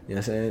 You know what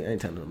I'm saying? I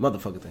ain't telling no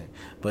motherfucking thing.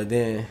 But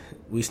then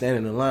we stand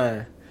in the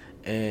line,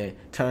 and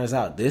turns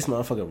out this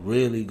motherfucker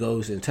really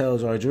goes and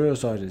tells our drill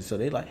sergeants. So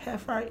they like,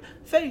 half right,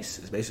 face.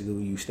 It's basically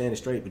when you standing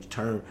straight, but you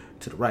turn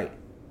to the right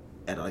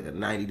at like a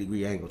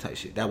 90-degree angle type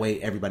shit. That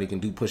way everybody can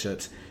do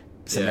push-ups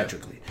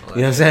symmetrically. Yeah. You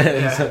know what I'm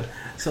saying? Yeah.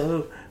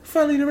 So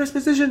finally the rest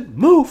position,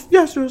 move.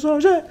 Yes, drill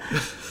sergeant.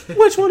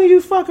 Which one of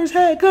you fuckers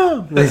had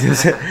gum? You know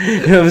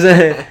what I'm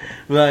saying?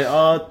 Like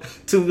all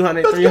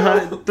 200,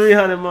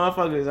 300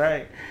 motherfuckers,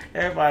 right?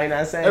 Everybody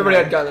not saying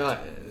everybody nothing. had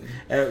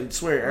got I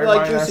swear,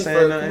 everybody not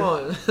saying nothing. Come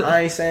on.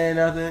 I ain't saying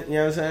nothing, you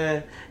know what I'm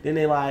saying? Then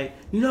they like,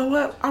 you know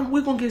what?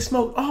 We're going to get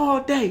smoked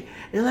all day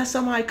unless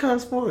somebody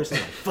comes for us. I'm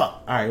like,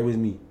 fuck. All right, it was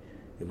me.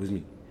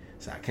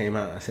 So I came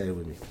out and I said it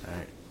was me. All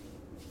right.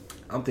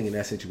 I'm thinking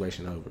that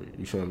situation over.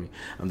 You feel me?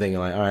 I'm thinking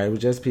like, all right, it was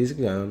just a piece of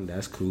gum.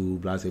 That's cool.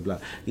 Blah blah blah.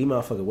 These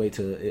motherfuckers wait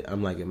till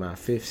I'm like in my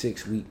 5th,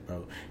 6th week,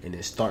 bro, and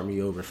then start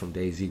me over from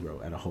day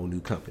 0 at a whole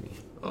new company.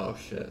 Oh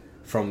shit.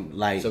 From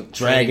like So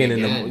dragging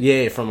in again.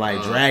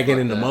 dragging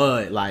in the that.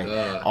 mud, like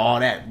all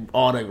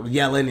the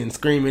yelling and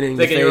screaming in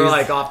Thinking your you face. were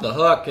like off the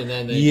hook, and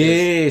then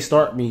they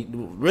Start me.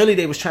 Really,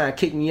 they was trying to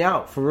kick me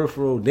out for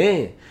real.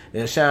 Then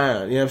and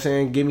shine, you know what I'm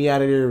saying? Get me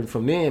out of there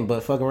from then.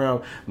 But fuck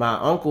around. My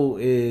uncle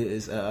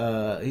is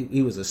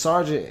he was a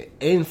sergeant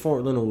in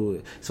Fort Leonard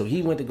Wood, so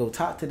he went to go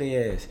talk to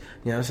their ass.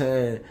 You know what I'm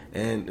saying?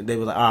 And they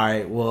were like, all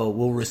right, well,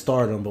 we'll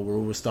restart them, but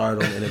we'll restart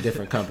them in a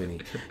different company. You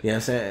know what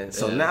I'm saying?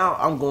 So now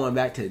I'm going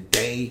back to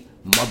day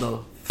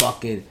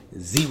motherfucking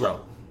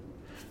 0.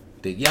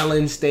 The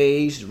yelling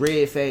stage,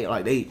 red face,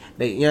 like they,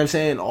 you know what I'm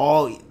saying?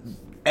 All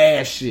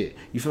ass shit.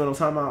 You feel what I'm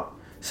talking about?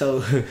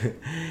 So,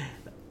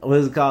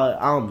 what's it called?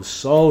 I'm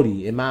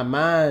salty. In my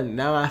mind,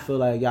 now I feel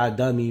like y'all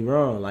done me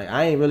wrong. Like,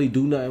 I ain't really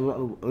do nothing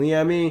wrong. You know what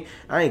I mean?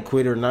 I ain't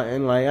quit or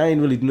nothing. Like, I ain't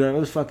really do nothing. It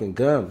was fucking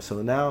gum.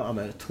 So now I'm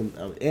like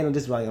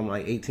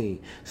 18.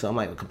 So I'm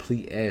like a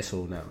complete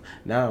asshole now.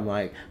 Now I'm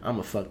like, I'm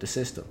gonna fuck the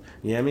system.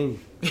 You know what I mean?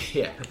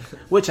 Yeah.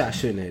 Which I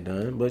shouldn't have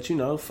done. But, you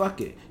know, fuck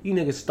it. You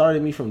niggas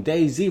started me from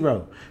day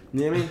 0. You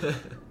know what I mean?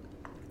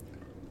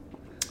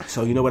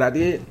 So, you know what I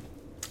did?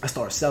 I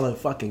started selling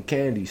fucking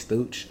candy,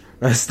 Stooch.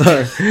 I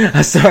started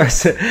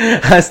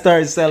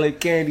selling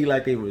candy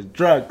like they was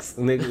drugs.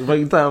 Nigga, what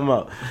you talking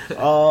about?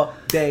 All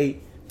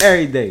day,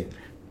 every day.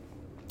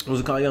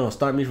 What's it called? Yo,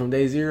 start me from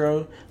day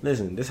 0.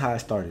 Listen, this how I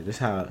started. This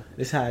how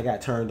I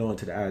got turned on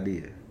to the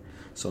idea.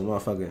 So,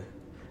 motherfucker,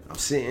 I'm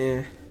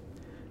sitting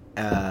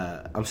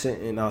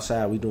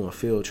outside. We doing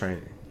field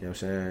training. You know what I'm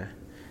saying?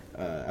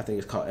 I think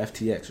it's called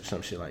FTX or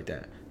some shit like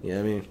that. You know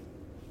what I mean?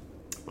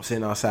 I'm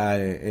sitting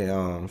outside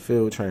in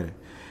field training.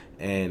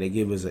 And they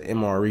give us an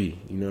MRE.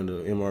 You know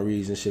the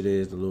MREs and shit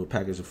is the little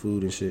package of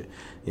food and shit.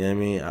 You know what I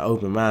mean? I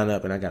open mine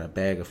up and I got a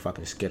bag of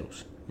fucking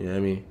Skittles. You know what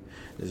I mean?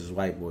 This is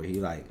white boy.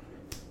 He like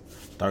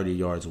 30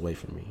 yards away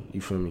from me.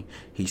 You feel me?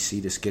 He see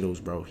the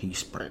Skittles, bro. He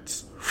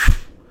sprints.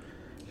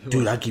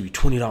 Dude, I'll give you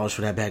 $20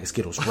 for that bag of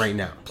Skittles right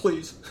now.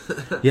 Please.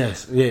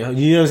 Yes. Yeah.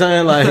 You know what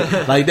I'm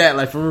saying? Like that.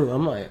 Like for real.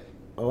 I'm like,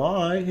 oh,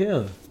 all right,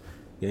 yeah.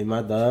 Gave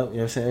my dog, you know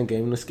what I'm saying?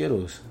 Gave him the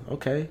Skittles.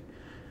 Okay.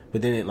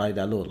 But then it like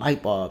that little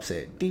light bulb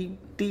said deep,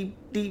 deep,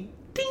 deep,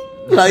 ding.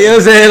 Like, you know what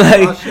I'm saying?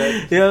 Like,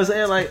 you know what I'm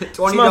saying? Like,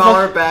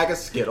 $20 bag of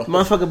Skittles.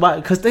 Motherfucker,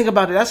 because think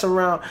about it, that's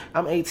around,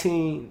 I'm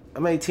 18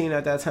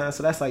 at that time,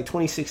 so that's like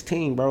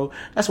 2016, bro.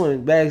 That's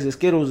when bags of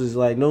Skittles is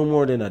like no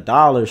more than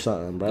 $1 or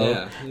something, bro.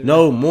 Yeah,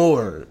 no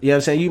more. You know what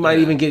I'm saying? You might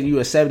even get you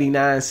a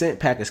 79-cent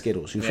pack of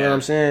Skittles. You feel what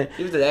I'm saying?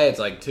 Even today, it's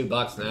like $2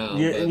 now.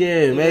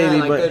 Yeah, maybe,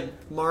 like but good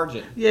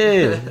margin.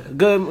 Yeah,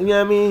 good. You know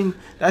what I mean?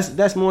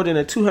 That's more than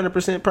a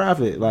 200%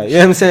 profit. Like, you know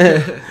what I'm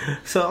saying?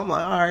 So I'm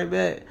like, all right,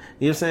 bet.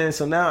 You know what I'm saying?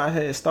 So now I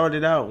had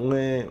started out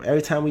when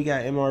every time we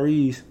got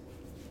MREs,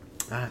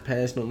 I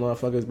passed no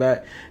motherfuckers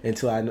back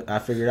until I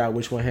figured out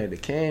which one had the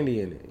candy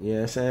in it. You know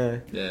what I'm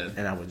saying? Yeah.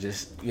 And I would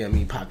just, you know what I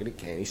mean, pocket the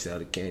candy, sell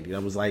the candy. I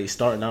was like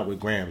starting out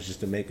with grams just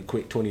to make a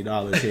quick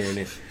 $20 here and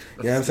there.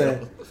 You know what I'm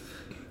saying?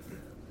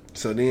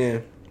 So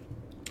then,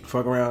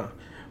 fuck around,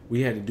 we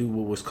had to do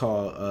what was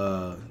called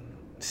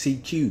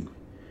CQ, HQ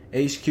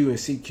and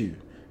CQ. You know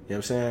what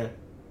I'm saying?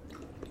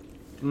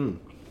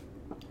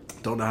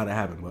 Don't know how that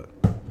happened, but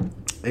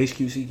HQ,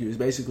 CQ is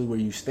basically where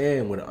you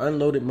stand with an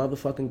unloaded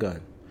motherfucking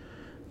gun.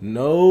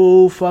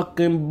 No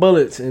fucking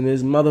bullets in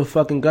this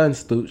motherfucking gun,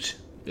 Stooch.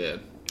 Yeah.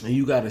 And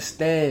you gotta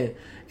stand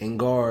and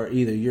guard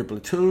either your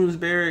platoon's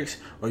barracks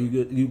or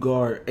you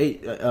guard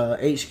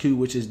HQ,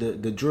 which is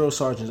the drill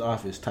sergeant's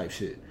office type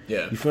shit.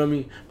 Yeah. You feel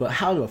me? But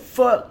how the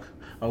fuck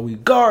are we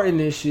guarding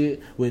this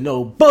shit with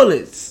no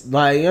bullets?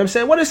 Like, you know what I'm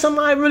saying? What if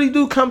somebody really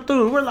do come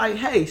through and we're like,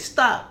 hey,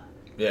 stop.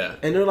 Yeah.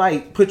 And they're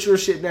like, put your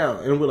shit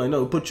down. And we're like,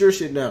 no, put your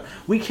shit down.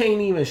 We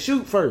can't even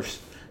shoot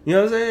first. You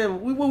know what I'm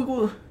saying? We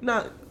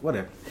not,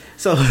 whatever.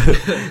 So,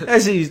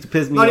 that shit used to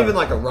piss me off. Not even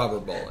like a rubber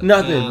bullet.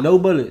 Nothing. No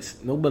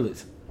bullets. No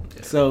bullets.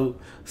 Yeah. So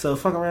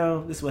fuck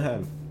around. This is what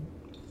happened.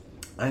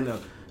 I know.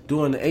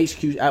 Doing the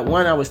HQ. I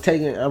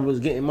was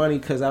getting money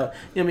because I, you know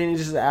what I mean?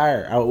 It's just an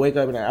hour. I would wake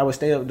up and I would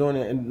stay up doing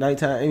it at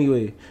nighttime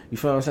anyway. You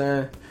feel what I'm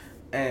saying?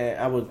 And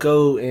I would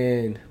go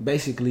and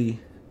basically,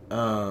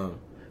 sell,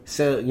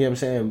 you know what I'm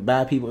saying?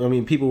 Buy people. I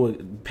mean, people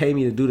would pay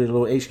me to do the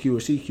little HQ or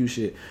CQ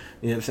shit.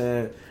 You know what I'm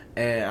saying?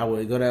 And I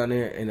would go down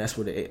there, and that's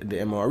where the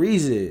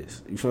MREs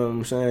is. You feel what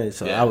I'm saying?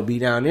 So I would be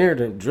down there.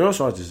 The drill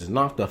sergeants just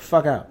knocked the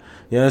fuck out.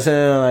 You know what I'm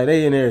saying? Like,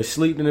 they in there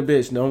sleeping in the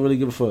bitch. Don't really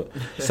give a fuck.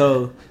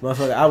 So,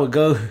 motherfucker, I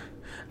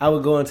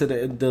would go into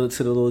the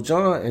little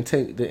John and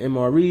take the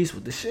MREs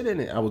with the shit in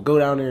it. I would go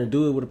down there and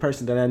do it with a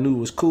person that I knew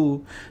was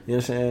cool. You know what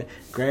I'm saying?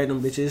 Grab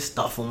them bitches,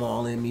 stuff them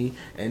all in me.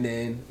 And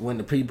then when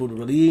the people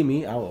relieve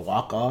me, I would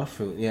walk off,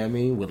 you know what I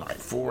mean, with like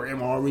 4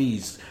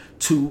 MREs.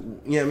 you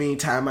know what I mean,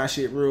 tie my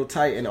shit real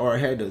tight, and or I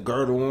had the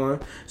girdle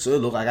on, so it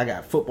looked like I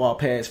got football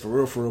pads for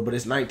real, but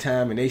it's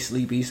nighttime and they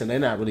sleepy, so they're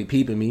not really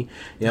peeping me,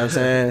 you know what I'm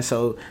saying?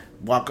 So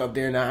walk up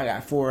there, now I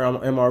got 4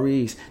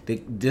 MREs.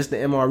 Just the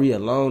MRE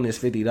alone is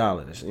 $50, you know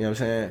what I'm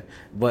saying?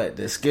 But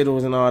the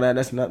Skittles and all that,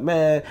 that's not,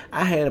 man,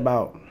 I had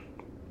about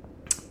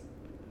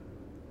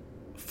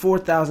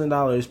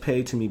 $4,000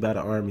 paid to me by the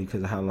Army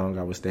because of how long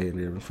I was staying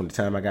there from the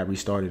time I got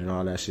restarted and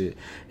all that shit.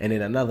 And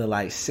then another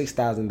like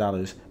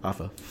 $6,000 off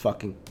of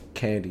fucking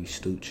candy,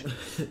 Stooch.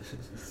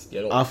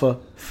 Off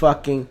of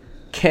fucking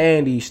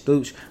candy,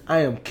 Stooch. I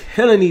am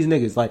killing these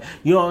niggas. Like,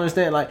 you don't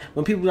understand. Like,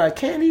 when people like,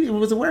 candy,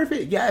 was it worth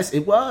it? Yes,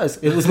 it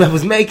was. I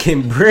was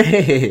making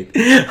bread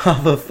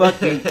off of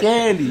fucking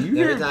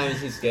candy. Every time you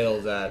see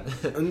Skittles at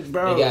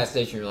the gas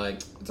station, you're like,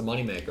 it's a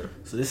moneymaker.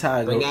 So this is how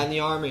I bring that in the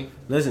Army.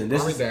 Listen,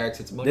 this Army is barracks.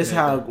 It's a moneymaker. This is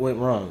how it went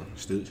wrong,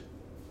 Stooch.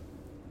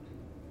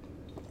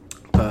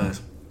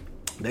 Because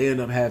they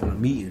end up having a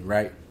meeting,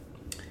 right?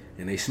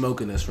 And they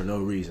smoking us for no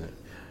reason.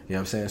 You know what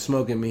I'm saying?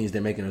 Smoking means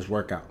they're making us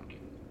work out.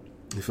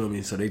 You feel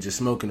me? So they just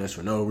smoking us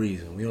for no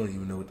reason. We don't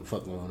even know what the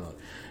fuck going on.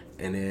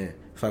 And then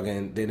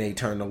they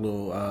turn the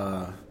little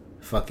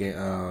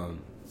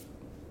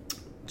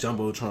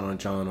Jumbotron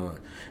John on,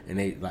 and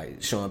they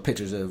like showing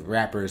pictures of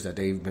rappers that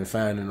they've been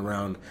finding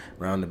around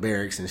the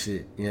barracks and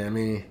shit. You know what I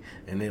mean?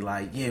 And they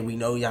like, yeah, we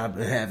know y'all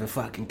been having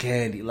fucking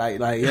candy. Like you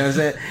know what I'm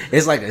saying?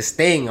 It's like a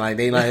sting. Like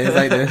they like it's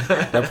like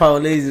the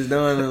police is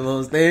doing a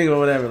little sting or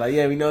whatever. Like,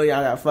 yeah, we know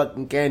y'all got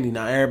fucking candy.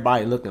 Now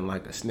everybody looking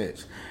like a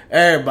snitch.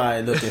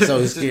 Everybody looking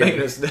so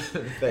scared.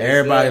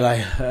 Everybody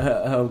like,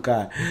 oh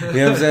God. You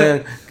know what I'm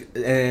saying?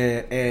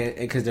 And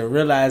because they're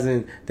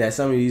realizing that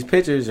some of these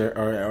pictures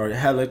are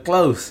hella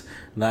close.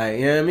 Like,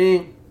 you know what I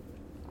mean?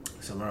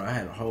 So, bro, I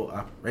had a whole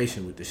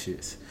operation with the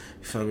shits.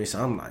 You feel me?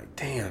 So I'm like,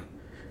 damn,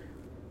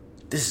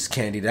 this is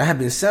candy that I've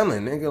been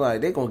selling. Nigga, like,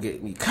 they gonna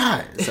get me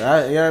caught.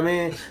 So, you know what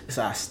I mean?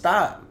 So I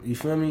stopped. You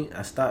feel me?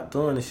 I stopped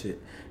doing the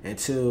shit.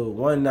 Until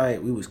one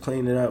night, we was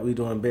cleaning up. We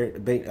doing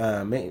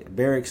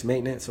barracks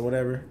maintenance or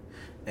whatever.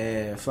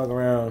 And fuck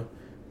around,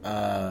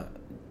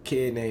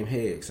 kid named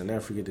Higgs. I'll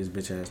never forget this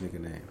bitch ass nigga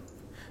name.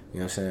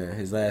 You know what I'm saying?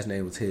 His last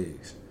name was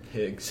Higgs.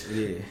 Yeah,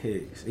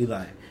 Higgs.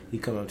 He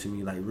come up to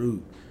me like,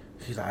 rude.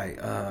 He's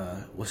like,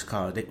 what's it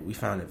called? We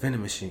found a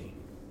vending machine.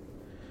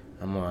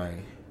 I'm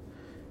like,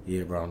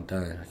 yeah, bro, I'm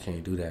done. I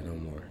can't do that no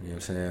more. You know what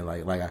I'm saying?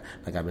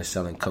 Like I've been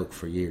selling coke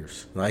for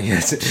years. Like, you know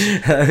what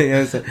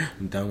I'm saying?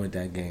 I'm done with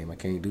that game. I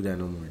can't do that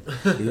no more.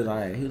 He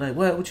like,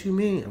 what you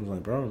mean? I'm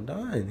like, bro, I'm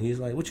done. He's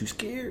like, what, you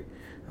scared?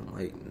 I'm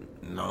like,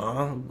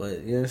 nah, but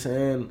you know what I'm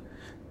saying?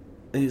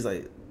 He's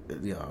like,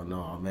 yo,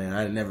 no, man,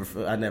 I never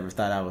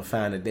thought I would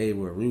find a day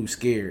where we were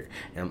scared.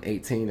 And I'm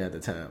 18 at the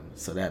time,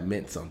 so that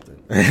meant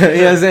something. You know what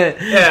I'm saying?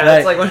 Yeah,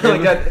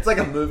 it's like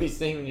a movie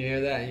scene when you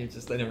hear that, and you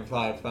just never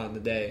thought I'd find the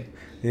day.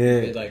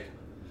 Yeah, you're like,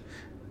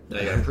 now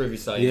you gotta prove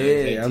yourself. Yeah,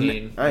 you're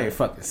 18. I ain't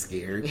fucking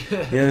scared. You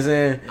know what I'm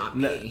saying? Not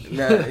me.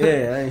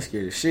 Yeah, I ain't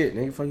scared of shit.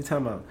 Nigga, fuck you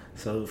talking about?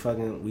 So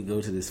fucking, we go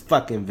to this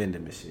fucking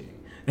vending machine.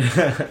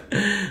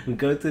 We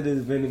go to this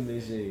vending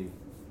machine.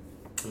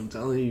 I'm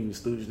telling you,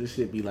 Stooge, this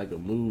shit be like a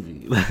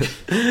movie.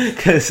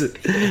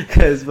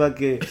 Cause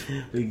fucking,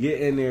 we get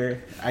in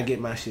there, I get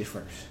my shit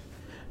first.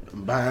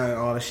 I'm buying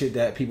all the shit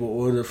that people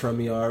order from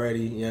me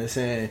already, you know what I'm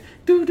saying?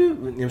 You know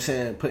what I'm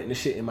saying? Putting the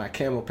shit in my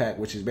camel pack,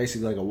 which is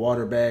basically like a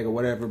water bag or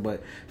whatever,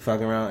 but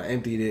fucking around,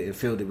 emptied it and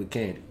filled it with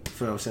candy. You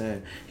feel what I'm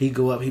saying? He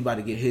go up, he about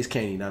to get his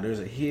candy. Now there's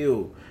a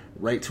hill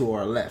right to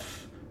our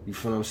left. You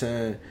feel what I'm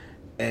saying?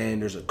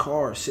 And there's a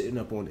car sitting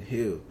up on the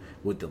hill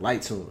with the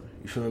lights on.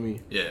 You feel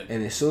me? Yeah.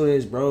 And as soon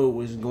as bro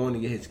was going to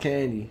get his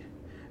candy,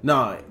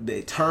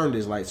 they turned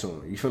his lights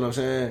on. You feel what I'm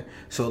saying?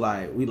 So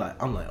like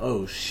I'm like,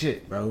 oh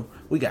shit, bro,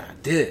 we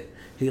got dip.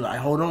 He like,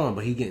 hold on,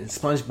 but he getting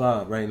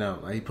SpongeBob right now.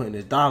 Like, he putting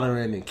his dollar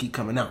in and keep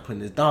coming out,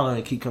 putting his dollar in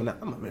and keep coming out.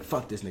 I'm like, man,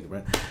 fuck this nigga,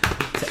 bro.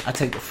 I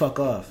take the fuck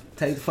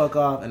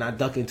off, and I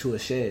duck into a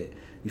shed.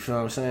 You feel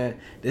what I'm saying?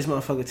 This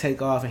motherfucker take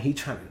off and he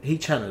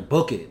trying to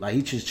book it. Like,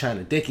 he just trying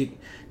to dick it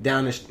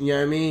down the, you know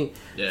what I mean?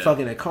 Yeah.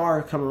 Fucking a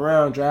car come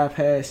around, drive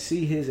past,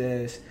 see his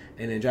ass,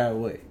 and then drive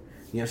away. You know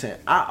what I'm saying?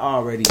 I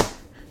already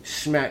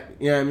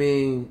smacked, you know what I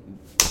mean?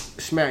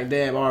 Smack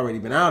dab already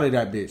been out of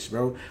that bitch,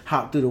 bro.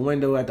 Hopped through the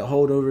window at the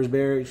holdovers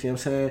barracks, you know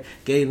what I'm saying?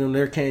 Gave them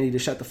their candy to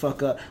shut the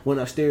fuck up. Went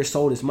upstairs,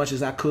 sold as much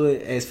as I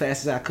could, as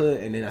fast as I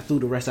could, and then I threw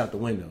the rest out the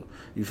window.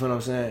 You feel what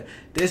I'm saying?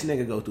 This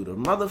nigga go through the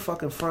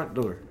motherfucking front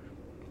door.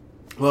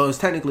 Well, it's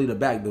technically the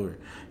back door.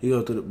 He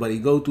go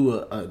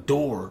through a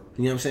door.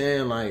 You know what I'm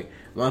saying? Like,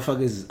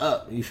 motherfuckers is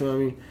up. You feel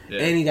me? Yeah.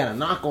 And he got a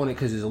knock on it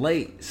because it's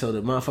late. So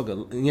the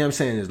motherfucker, you know what I'm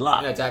saying, is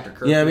locked. Yeah, it's after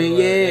curfew. You know what I mean?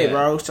 Yeah,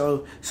 bro.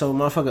 So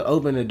motherfucker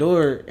opened the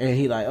door and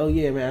he like, oh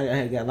yeah, man, I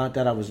had got locked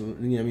out. I was, you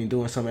know what I mean,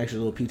 doing some extra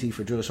little PT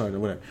for drill sergeant or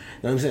whatever.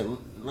 You know what I'm saying?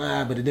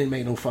 Nah, but it didn't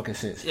make no fucking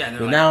sense. Yeah,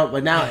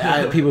 but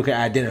now people can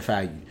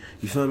identify you.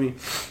 You feel me?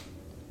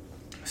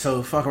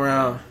 So fuck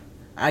around.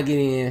 I get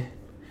in.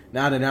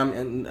 Now that I'm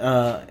in,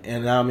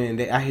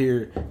 I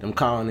hear them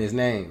calling his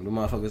name. The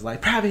motherfuckers like,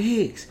 Private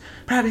Higgs.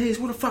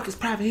 Who the fuck is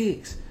Private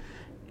Higgs?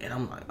 And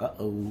I'm like,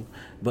 uh-oh.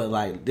 But,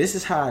 like, this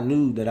is how I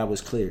knew that I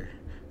was clear.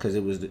 Because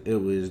it was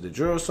the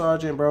drill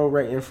sergeant, bro,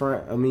 right in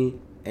front of me.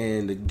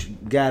 And the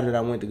guy that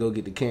I went to go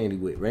get the candy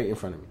with, right in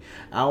front of me.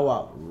 I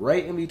walked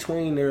right in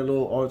between their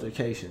little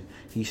altercation.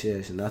 He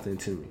says nothing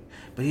to me.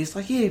 But he's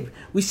like, yeah,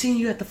 we seen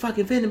you at the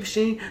fucking vending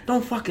machine.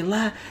 Don't fucking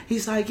lie.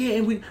 He's like, yeah,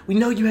 and we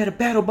know you had a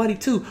battle buddy,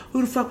 too.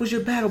 Who the fuck was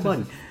your battle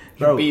buddy?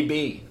 Bro.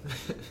 BB.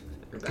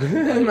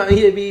 No,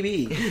 he a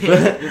BB. Your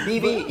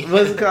BB.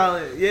 What's it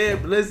called? Yeah,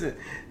 but listen.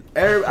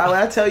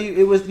 I tell you,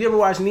 it was. You ever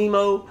watch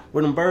Nemo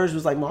where them birds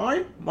was like,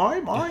 mine? You know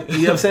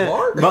what I'm saying?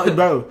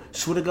 Bro,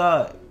 swear to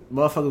God,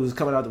 motherfucker was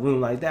coming out the room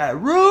like that.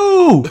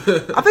 Rue!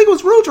 I think it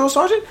was Rue, Drill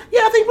Sergeant.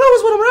 Yeah, I think Rue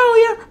was with him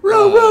earlier.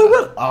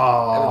 Rue.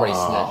 Oh. Everybody's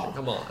snitching.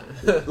 Come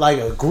on. Like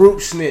a group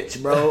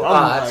snitch, bro.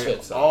 That like,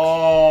 shit sucks.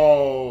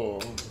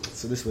 Oh.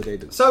 So this is what they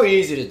do. So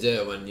easy to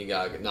do when you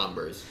got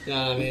numbers. You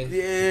know what I mean?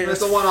 Yeah.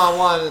 It's a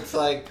one-on-one. It's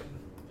like...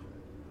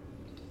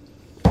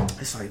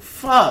 It's like,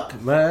 fuck,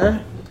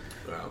 man.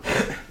 Wow.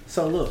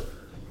 So look,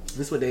 this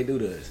is what they do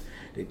to us.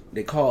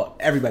 They call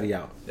everybody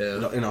out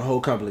in a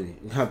whole company. You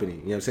know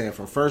what I'm saying?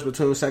 From first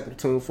platoon, second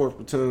platoon, fourth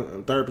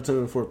platoon, third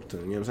platoon, fourth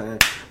platoon. You know what I'm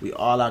saying? We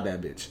all out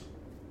that bitch.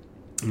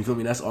 You feel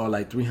me? That's all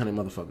like 300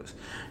 motherfuckers.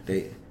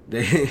 They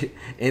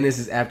and this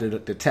is after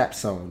the tap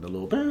song, the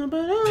little. You know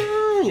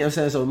what I'm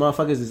saying? So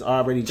motherfuckers is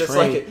already just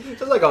trained.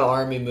 Just like an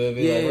army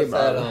movie. Yeah, like, what's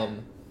bro.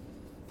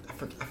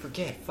 that? I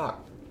forget.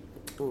 Fuck.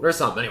 There's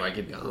something. Anyway,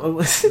 keep going.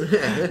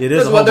 Yeah,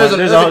 there's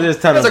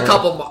a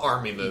couple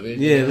army movies.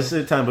 Yeah, there's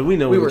a ton, but we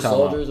know we what were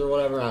soldiers or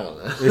whatever. I don't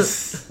know.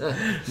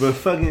 But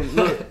fucking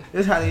look,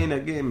 this is how they end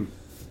up getting me.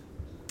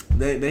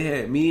 They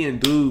had me and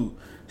dude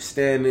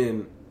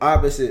standing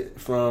opposite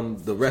from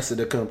the rest of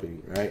the company,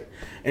 right?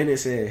 And it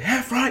said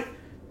half right,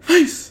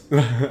 face.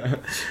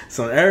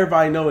 So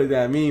everybody know what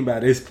that mean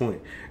by this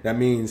point. That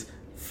means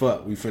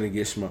fuck, we finna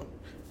get smoked.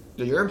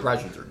 Dude, your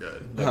impressions are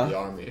good. Like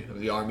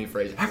the army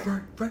phrase.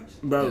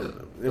 Bro,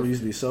 it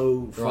used to be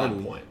so funny.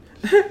 On point.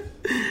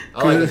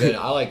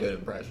 I like good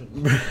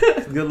impressions.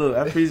 Good look,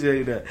 I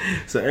appreciate that.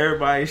 So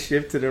everybody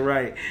shift to the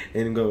right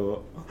and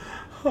go,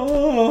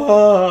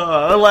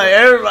 oh, like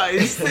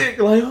everybody's sick.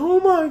 Like, oh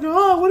my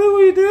God, what do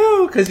we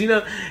do?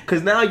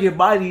 Because now your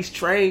body's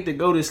trained to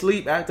go to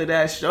sleep after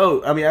that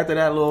show. I mean, after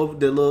that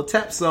little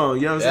tap song.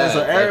 You know what I'm saying?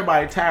 So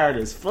everybody tired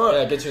as fuck.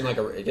 Yeah, it gets you in like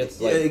it gets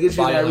you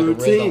that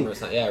routine.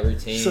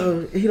 Routine.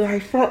 So he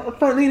like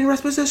front leaning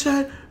rest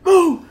position,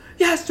 move.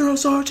 Yes, Drill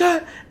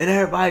Sergeant. And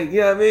everybody, you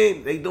know what I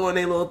mean? They doing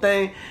their little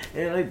thing.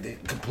 And they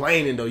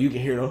complaining, though. You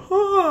can hear the in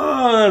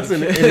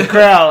the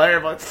crowd.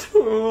 Everybody,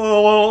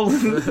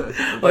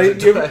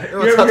 like, you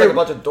ever sounds like a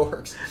bunch of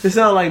dorks. It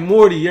sounds like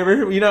Morty.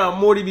 You know how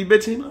Morty be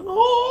bitching? Like,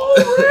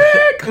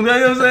 oh, Rick. You know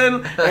what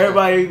I'm saying?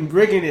 Everybody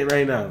bricking it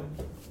right now.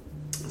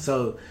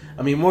 So,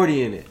 I mean,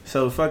 Morty in it.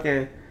 So,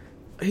 fucking,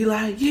 he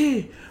like,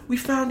 yeah, we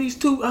found these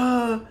two,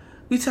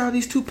 we tied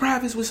these two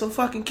privates with some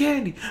fucking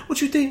candy.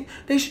 What you think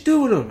they should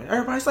do with them?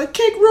 Everybody's like,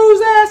 kick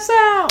Rue's ass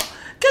out.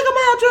 Kick him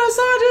out, Drill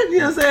Sergeant. You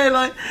know what I'm saying?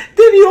 Like,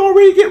 did he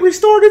already get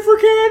restarted for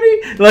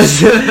candy?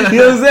 Like, you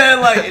know what I'm saying?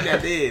 Like, and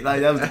that did.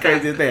 Like, that was the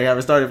craziest thing. I got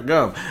restarted for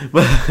gum.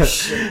 But,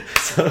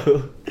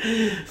 so,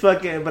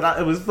 fucking, but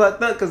it was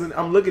fucked up because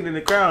I'm looking in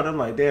the crowd. I'm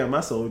like, damn,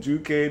 I sold you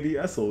candy.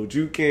 I'm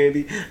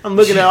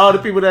looking at all the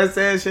people that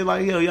said shit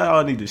like, yo, y'all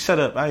all need to shut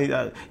up.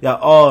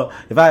 Y'all all,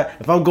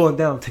 if I'm going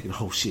down, I'm taking the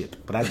whole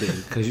shit. But I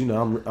didn't because, you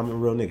know, I'm a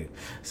real nigga.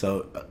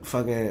 So,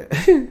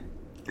 fucking...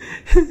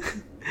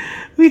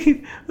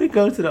 we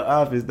go to the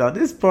office. Now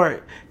this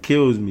part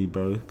kills me,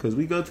 bro, because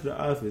we go to the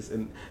office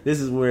and this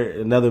is where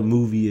another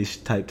movie-ish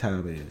type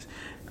time is.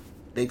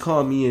 They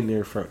call me in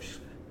there first,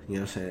 you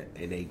know what I'm saying,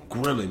 and they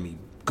grilling me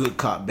good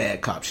cop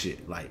bad cop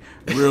shit, like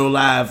real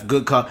live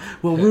good cop.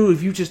 Well, Rue,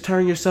 if you just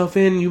turn yourself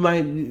in, you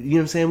might, you know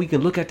what I'm saying, we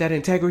can look at that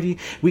integrity,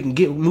 we can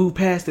move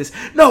past this.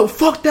 No,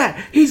 fuck that,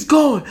 he's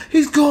gone.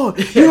 You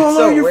don't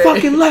learn your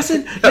fucking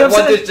lesson. You know what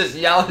I'm saying? Just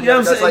yelling. You know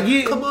what I'm saying? Like,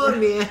 yeah. Come on,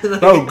 man.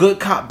 Bro,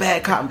 good cop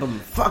bad cop, the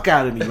fuck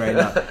out of me right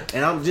now.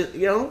 And I'm just,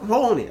 you know, I'm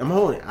holding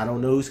it. I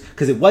don't know,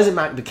 because it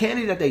wasn't the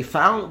candy that they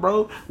found,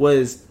 bro,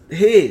 was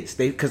his.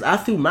 Because I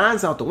threw mine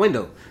out the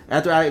window.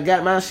 After I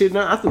got my shit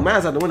done, I threw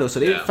mine out the window. So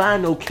they didn't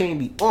find no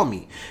candy on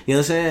me. You know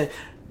what I'm saying?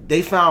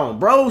 They found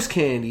bro's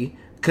candy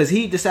because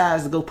he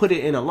decides to go put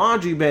it in a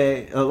laundry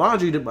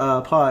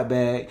pod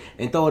bag,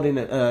 and throw it in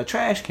a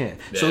trash can.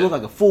 Yeah. So it looked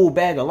like a full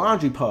bag of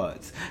laundry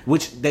pods,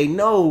 which they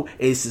know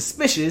is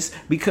suspicious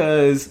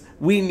because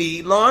we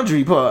need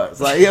laundry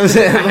pods. Like, you know what I'm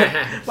saying?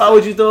 Like, why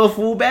would you throw a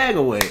full bag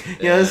away?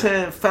 You know what I'm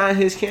saying? Find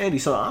his candy.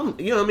 So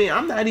you know what I mean?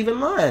 I'm not even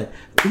lying.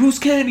 Whose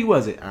candy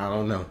was it? I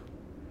don't know.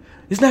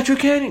 It's not your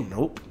candy?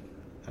 Nope.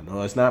 I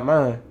know it's not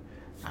mine.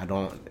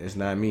 It's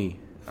not me.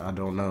 I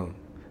don't know.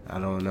 You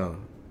know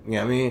what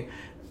I mean?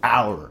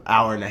 Hour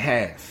and a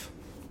half.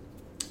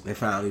 They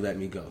finally let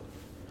me go.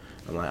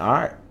 I'm like, all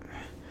right.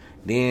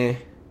 Then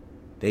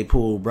they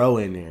pulled bro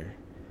in there.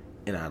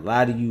 And I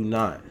lie to you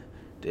not.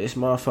 This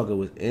motherfucker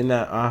was in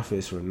that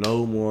office for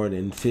no more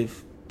than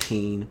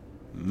 15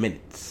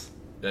 minutes.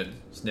 Then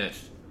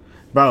snitched.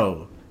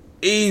 Bro,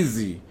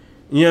 easy.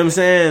 You know what I'm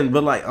saying?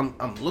 But like,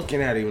 I'm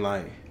looking at him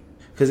like,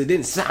 because it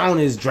didn't sound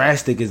as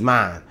drastic as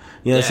mine.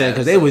 You know what I'm saying?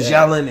 Because they was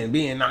yelling and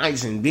being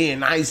nice and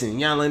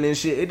yelling and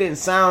shit. It didn't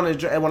sound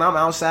as when I'm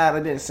outside.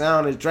 It didn't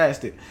sound as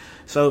drastic.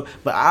 So,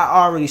 but I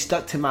already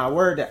stuck to my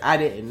word that I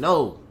didn't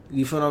know.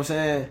 You feel what I'm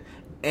saying?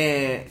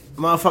 And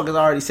motherfuckers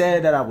already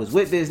said that I was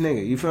with this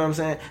nigga. You feel what I'm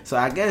saying? So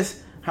I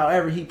guess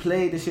however he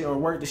played the shit or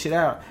worked the shit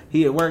out,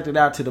 he had worked it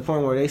out to the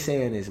point where they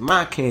saying it's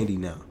my candy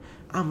now.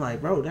 I'm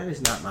like, bro, that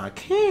is not my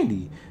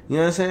candy. You know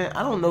what I'm saying?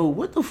 I don't know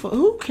what the fuck,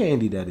 who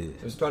candy that is.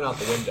 It was thrown out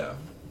the window.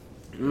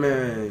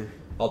 Man.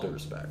 All due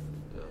respect.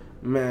 Yeah.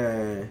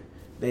 Man,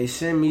 they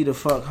send me the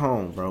fuck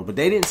home, bro. But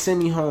they didn't send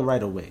me home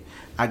right away.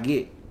 I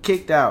get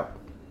kicked out.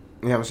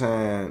 You know what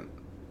I'm saying?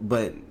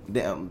 But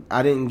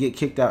I didn't get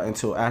kicked out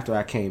until after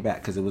I came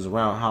back because it was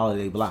around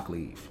holiday block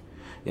leave.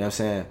 You know what I'm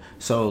saying?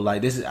 So,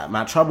 like, this is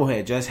my trouble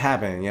had just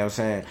happened, you know what I'm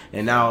saying?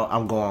 And now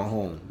I'm going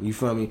home. You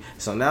feel me?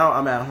 So now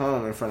I'm at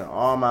home in front of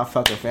all my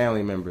fucking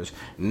family members,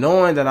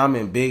 knowing that I'm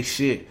in big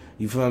shit.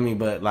 You feel me?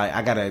 But, like,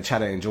 I gotta try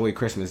to enjoy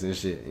Christmas and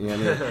shit. You know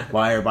what I mean?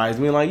 While everybody's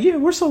being like, yeah,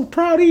 we're so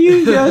proud of you.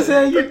 You know what I'm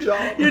saying? Good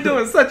job. You're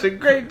doing such a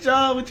great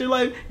job with your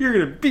life. You're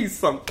gonna be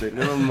something.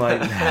 And I'm like,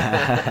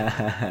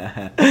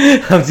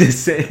 I'm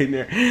just sitting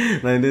there.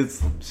 Like,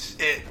 this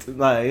shit.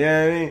 Like, you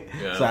know what I mean?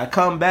 Yeah. So I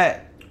come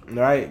back.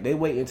 Right, they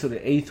wait until the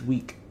 8th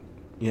week.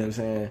 You know what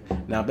I'm saying?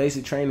 Now,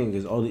 basic training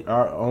is only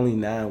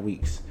 9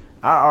 weeks.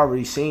 I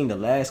already seen the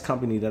last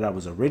company that I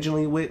was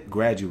originally with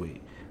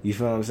graduate. You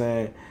feel what I'm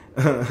saying?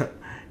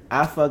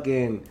 I'm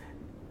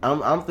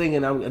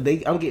thinking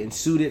I'm getting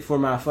suited for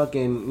my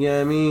fucking, you know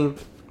what I mean?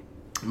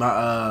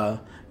 My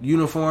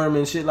uniform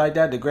and shit like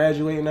that to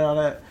graduate and all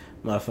that.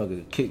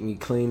 Motherfucker kicked me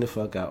clean the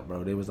fuck out,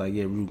 bro. They was like,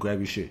 yeah, Rue, grab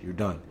your shit, you're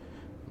done.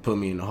 Put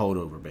me in the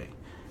holdover bay.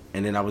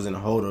 And then I was in the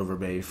holdover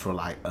bay for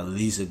like at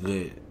least a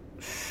good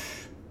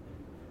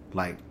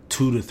like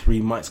 2 to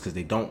 3 months because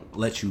they don't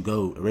let you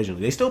go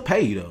originally. They still pay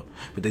you though,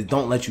 but they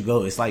don't let you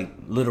go. It's like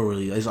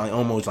literally, it's like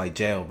almost like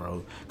jail,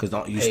 bro. Because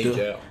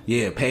jail.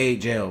 Yeah, paid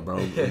jail, bro.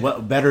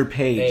 What better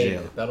paid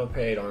jail? Better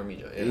paid army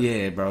jail.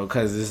 Yeah, bro.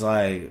 Because it's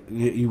like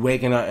you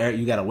waking up,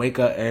 you gotta wake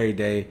up every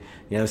day.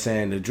 You know what I'm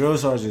saying? The drill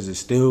sergeants are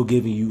still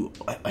giving you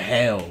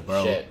hell,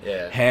 bro. Shit,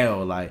 yeah.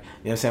 Hell, like, you know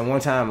what I'm saying?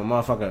 One time a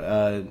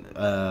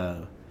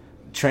motherfucker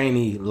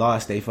trainee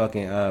lost a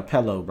fucking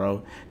pillow,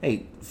 bro.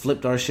 They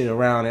flipped our shit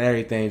around and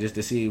everything just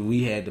to see if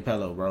we had the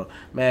pillow, bro.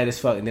 Mad as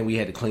fuck. And then we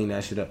had to clean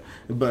that shit up.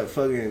 But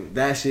fucking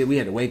that shit, we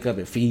had to wake up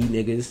and feed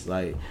niggas,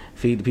 like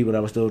feed the people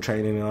that were still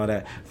training and all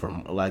that for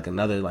like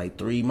another like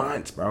 3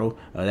 months, bro.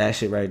 That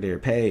shit right there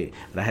paid.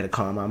 But I had to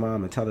call my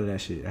mom and tell her that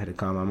shit. I had to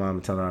call my mom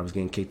and tell her I was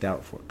getting kicked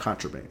out for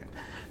contraband,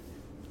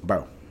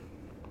 bro.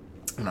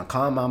 And I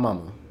called my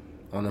mama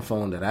on the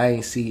phone that I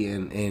ain't see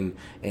in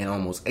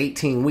almost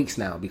 18 weeks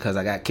now because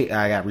I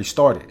got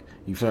restarted.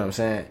 You feel what I'm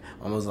saying?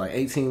 Almost like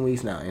 18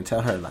 weeks now. And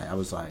tell her, like, I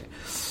was like,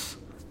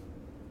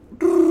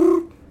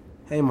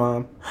 hey,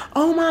 Mom.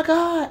 Oh, my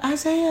God,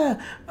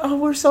 Isaiah. Oh,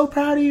 we're so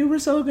proud of you. We're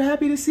so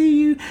happy to see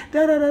you.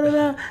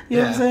 Da-da-da-da-da. You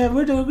know what I'm saying?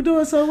 We're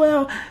doing so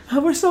well.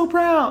 We're so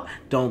proud.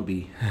 Don't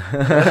be.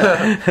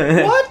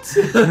 What?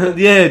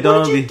 Yeah,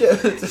 don't be.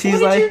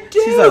 She's like,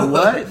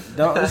 what?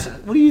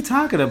 What are you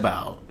talking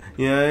about?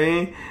 You know what I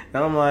mean?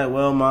 And I'm like,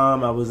 well,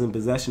 Mom, I was in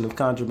possession of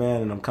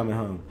contraband and I'm coming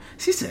home.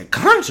 She said,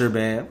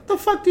 contraband? What the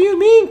fuck do you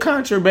mean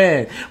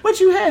contraband?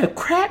 What you had?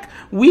 Crack?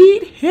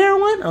 Weed?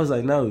 Heroin? I was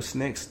like, no,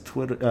 Snicks,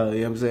 Twitter, you know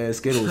what I'm saying?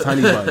 Skittles,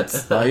 Honey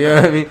Buns. Like, you know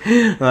what I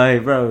mean?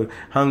 Like, bro,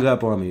 hung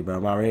up on me, bro.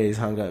 My rays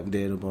hung up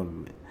dead up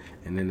on me.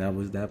 And then that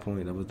was that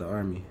point. That was the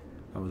Army.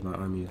 That was my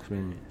Army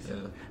experience. Yeah.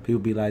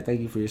 People be like,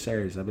 thank you for your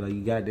service. I'd be like,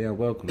 you goddamn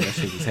welcome. That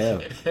shit was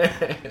hell.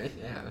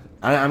 Yeah.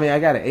 I mean, I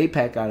got an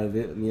 8-pack out of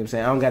it. You know what I'm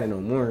saying? I don't got it no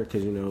more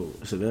because, you know,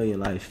 civilian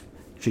life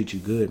treat you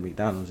good,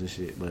 McDonald's and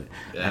shit. But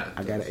yeah,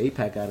 I got an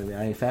 8-pack out of it.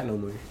 I ain't fat no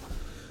more.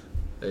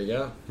 There you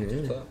go.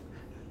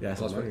 Yeah.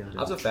 What's up?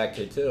 I was a fat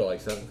kid too, like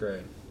 7th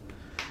grade.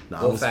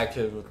 No, fat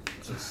kid with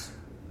just,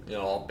 you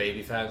know, all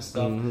baby fat and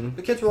stuff. Mm-hmm.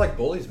 The kids were like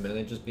bullies, man.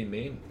 They'd just be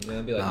mean. You know,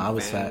 they'd be like, I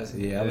was fat.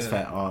 Yeah, I was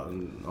fat all that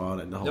the whole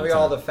time. We got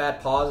all the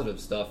fat positive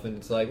stuff, and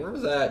it's like, where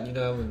was that? You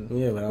know, and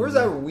where's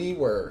that where we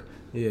were?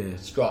 Yeah.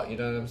 Strut, you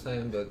know what I'm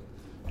saying? But,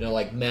 you know,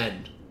 like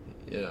men,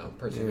 you know,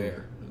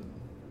 persevere and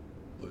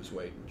lose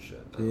weight and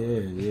shit.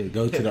 Yeah.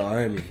 Go to the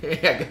Army.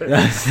 Yeah,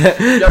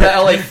 go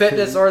to LA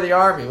Fitness or the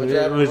Army,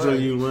 whichever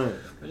one you want.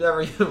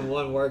 Whichever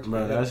one works.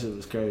 Bro, that shit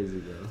was crazy,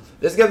 bro.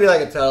 This is gonna be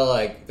like a kind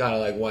of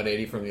like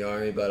 180 from the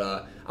Army, but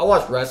I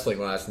watched wrestling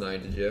last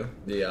night. Did you?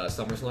 The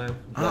SummerSlam.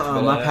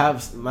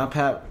 My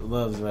pap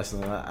loves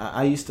wrestling.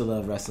 I used to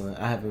love wrestling.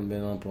 I haven't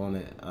been up on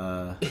it,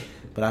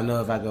 but I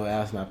know if I go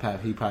ask my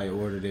pap, he probably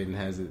ordered it and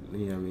has it. You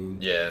know what I mean?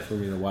 Yeah. For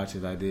me to watch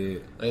if I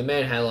did. The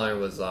main headliner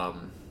was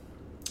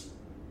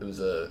it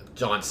was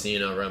John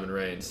Cena, Roman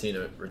Reigns.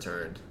 Cena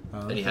returned,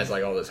 and he has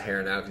like all this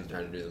hair now because he's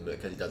trying to do them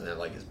because he doesn't have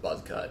like his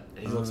buzz cut,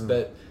 and he looks a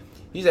bit.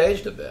 He's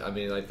aged a bit. I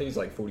mean, I think he's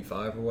like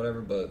 45 or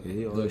whatever, but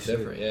he looks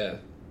different. Yeah.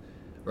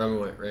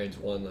 Roman Reigns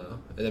won though,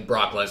 and then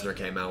Brock Lesnar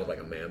came out with like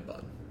a man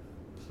bun.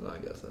 So I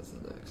guess that's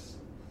the next.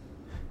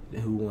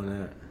 Who won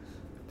that?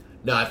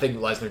 No, I think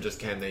Lesnar just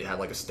came. They had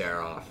like a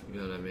stare off. You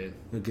know what I mean?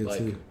 Against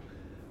who?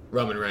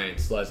 Roman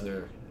Reigns,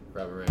 Lesnar,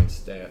 Roman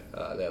Reigns. They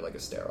had like a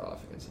stare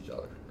off against each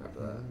other after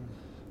that.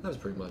 That was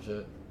pretty much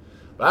it.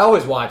 But I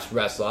always watched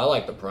wrestling. I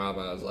like the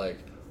promos, like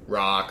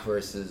Rock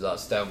versus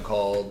Stone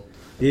Cold.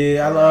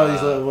 Yeah, I love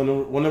these.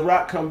 When the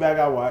Rock come back,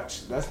 I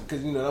watch. That's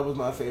because that was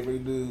my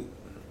favorite dude.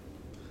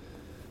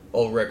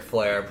 Old Ric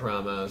Flair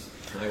promos.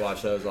 I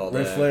watch those all day.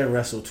 Ric Flair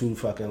wrestled too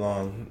fucking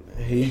long.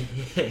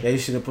 They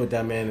should have put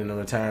that man in a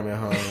retirement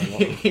home.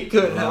 He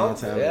couldn't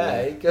help it.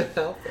 Yeah, he couldn't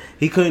help it.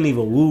 He couldn't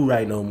even woo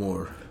right no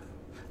more.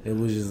 It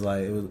was just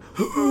like it was.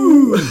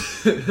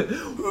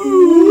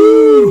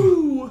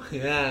 Woo!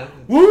 Yeah.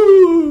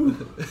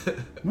 Woo!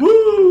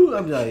 Woo!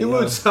 I'm like, he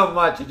wooed so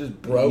much he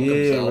just broke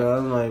himself. Yeah, bro.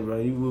 I'm like, bro,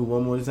 you woo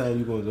one more time,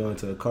 you gonna go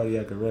into a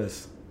cardiac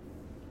arrest.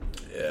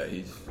 Yeah,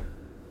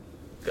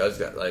 guys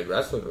got like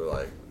wrestlers are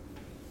like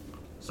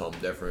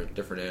something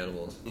different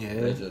animals. Yeah.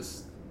 They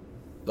just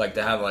like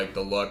to have like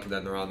the look, and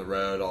then they're on the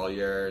road all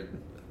year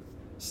and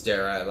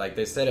stare at. Like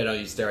they say they don't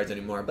use steroids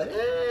anymore, but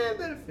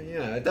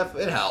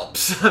it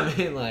helps. I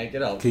mean, like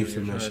it helps. Keeps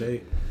them in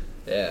shape.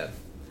 Yeah,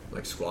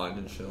 like squatting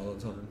and shit all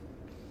the time.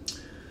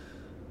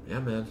 Yeah,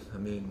 man. I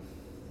mean,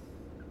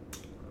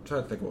 I'm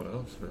trying to think of what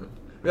else, man.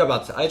 We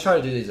got I try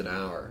to do these an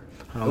hour.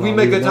 We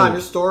make good time.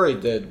 Your story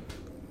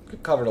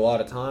covered a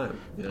lot of time.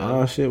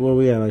 Oh shit, what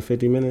we at, like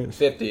 50 minutes?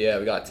 50, yeah,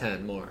 we got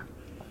 10 more.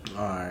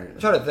 Alright. I'm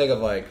trying to think of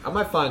like, I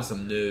might find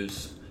some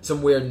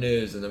weird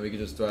news, and then we could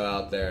just throw it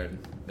out there and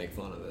make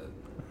fun of it.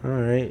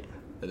 Alright.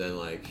 And then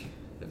like,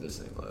 if this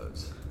thing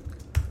loads.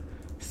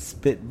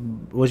 Spit,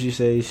 what'd you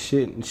say?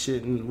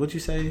 Shitting, what'd you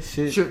say?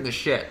 Shooting the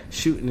shit.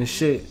 Shooting the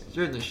shit.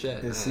 Shooting the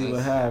shit. And see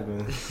what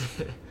happens.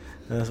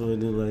 That's what we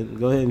do, like,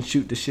 go ahead and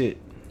shoot the shit.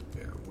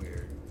 Yeah,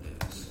 weird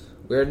news.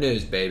 Weird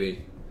news,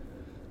 baby.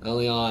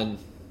 Only on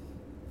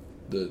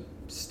the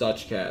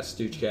Stoochcast,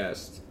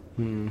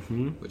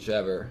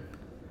 whichever.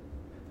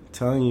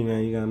 Telling you,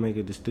 man, you gotta make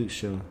it the Stooch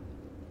show.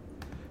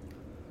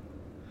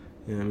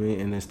 You know what I mean?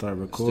 And then start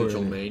recording.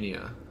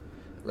 Stoochomania.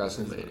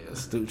 WrestleMania.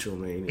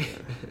 Stoochomania.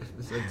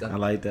 I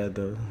like that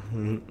though.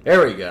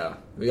 There we go.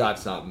 We got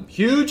something.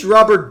 Huge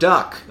rubber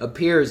duck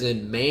appears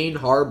in Maine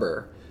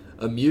Harbor.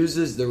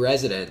 Amuses the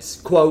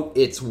residents. Quote,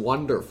 "It's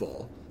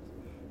wonderful."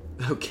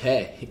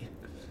 Okay.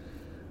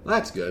 Well,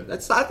 that's good. I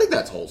think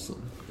that's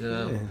wholesome.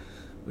 Yeah.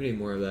 We need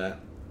more of that.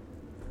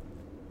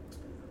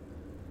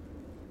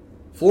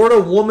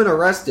 Florida woman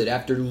arrested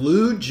after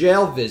lewd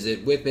jail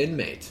visit with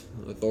inmate.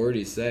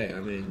 Authorities say. I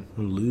mean,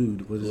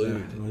 lewd. What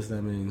does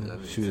that mean? That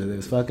means she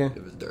was fucking.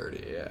 It was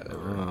dirty. Yeah, they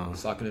were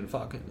sucking and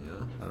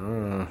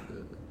fucking.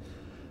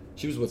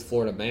 She was with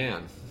Florida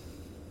man.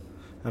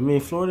 I mean,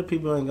 Florida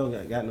people ain't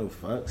got no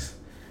fucks.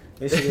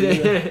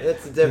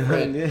 It's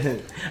different. Yeah.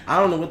 I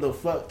don't know what the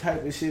fuck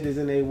type of shit is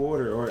in their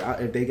water, or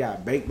if they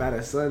got baked by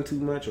the sun too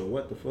much, or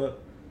what the fuck.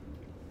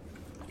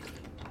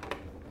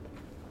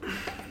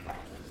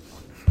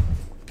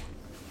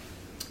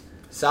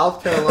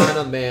 South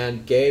Carolina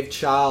man gave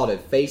child a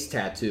face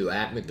tattoo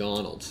at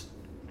McDonald's.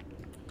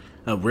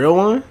 A real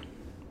one?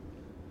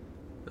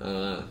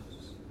 I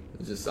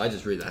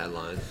just read the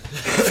headline.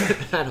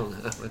 I don't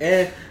know.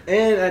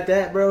 And at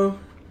that, bro,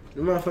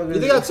 the motherfucker.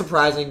 You think that's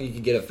surprising? You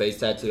could get a face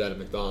tattoo at a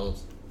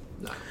McDonald's?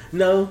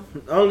 No,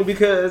 only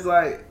because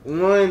like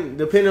one,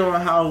 depending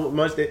on how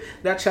much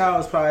that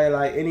child is probably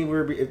like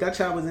anywhere. If that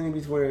child was in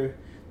between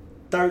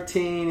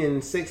 13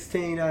 and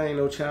 16, I ain't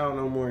no child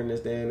no more in this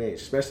day and age.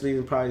 Especially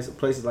in probably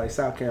places like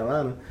South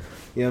Carolina.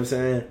 You know what I'm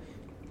saying?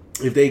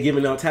 If they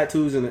giving out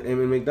tattoos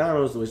in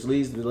McDonald's, which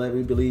leads to let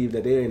me believe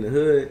that they're in the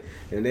hood,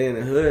 and they're in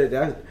the hood,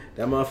 that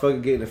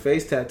motherfucker getting a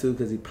face tattoo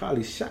because he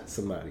probably shot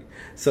somebody.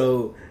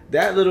 So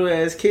that little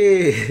ass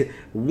kid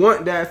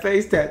want that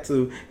face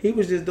tattoo. He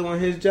was just doing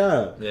his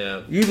job.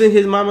 Yeah. You think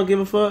his mama give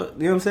a fuck?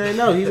 You know what I'm saying?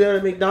 No, he's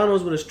at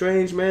McDonald's with a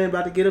strange man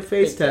about to get a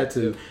face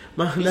tattoo.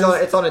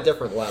 It's on a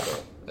different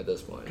level at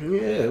this point.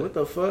 Yeah, what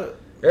the fuck?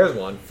 Here's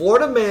one.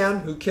 Florida man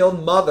who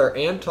killed mother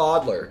and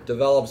toddler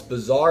develops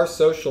bizarre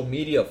social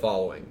media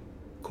following.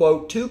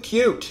 Quote, "Too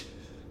cute."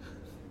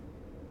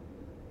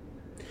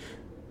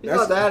 He's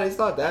not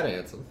that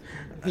handsome.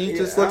 He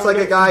just looks like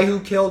a guy who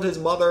killed his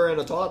mother and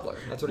a toddler.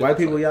 That's what he white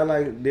people, like. y'all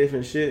like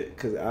different shit,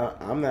 because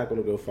I'm not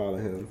going to go follow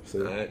him.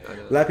 So I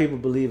know. A lot of people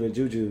believe in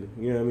juju,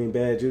 you know what I mean,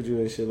 bad juju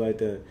and shit like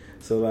that.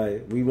 So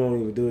like we won't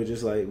even do it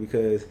just like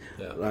because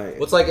like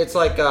it's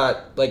like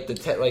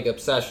the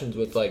obsessions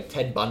with like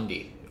Ted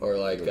Bundy or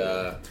like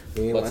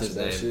what's his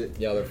name? Shit.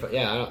 Yeah,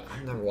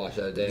 I've never watched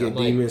that a day. Get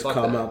demons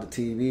come out the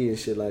TV and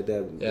shit like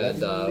that. Yeah,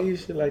 and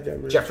shit like that.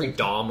 Man. Jeffrey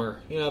Dahmer,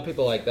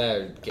 people like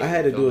that. I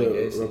had to do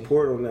a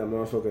report on that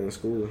motherfucker in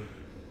school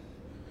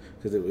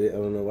because I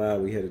don't know why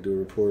we had to do a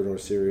report on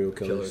serial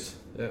killers.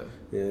 Yeah,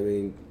 I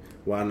mean,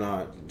 why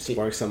not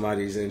spark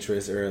somebody's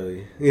interest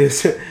early?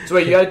 So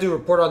wait, you got to do a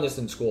report on this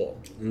in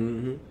school.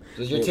 Mm-hmm.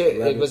 So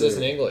was this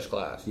an English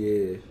class?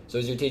 Yeah. So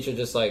was your teacher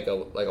just like a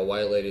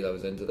white lady that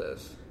was into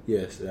this?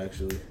 Yes,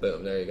 actually.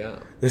 Boom, there you go.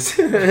 Actually,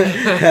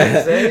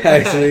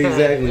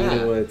 exactly what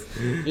it was.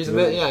 She's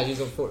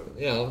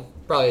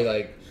probably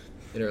like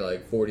in her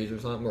like 40s or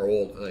something, or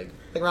old, like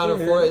around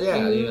her 40s.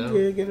 Yeah, you know.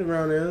 Yeah, get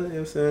around there. You know what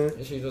I'm saying?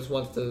 And she just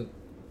wants to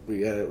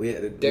We had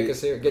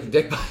to get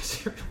dick by a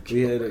serial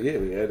killer.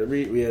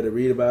 we had to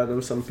read about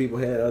them. Some people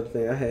had other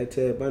things. I had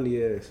Ted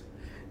Bundy ass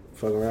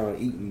fucking around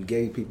eating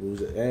gay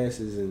people's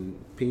asses and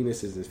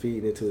penises and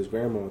feeding it to his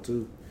grandma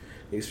too.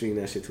 He was feeding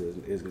that shit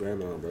to his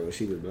grandma, bro.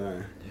 She was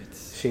blind.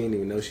 She didn't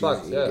even know she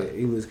was gay.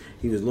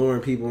 He was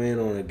luring people in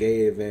on a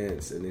gay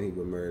events, and then he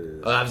would murder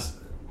them.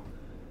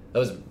 That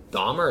was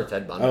Dahmer or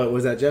Ted Bundy? Oh,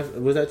 was that Jeffrey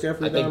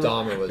Dahmer? I think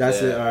Dahmer was.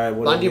 That's it. All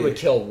right. Bundy would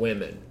kill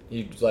women.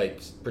 He'd like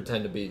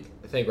pretend to be.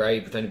 I think right.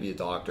 He'd pretend to be a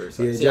doctor. Or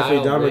something. Yeah, Jeffrey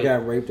Dahmer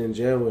got raped in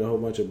jail with a whole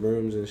bunch of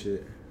brooms and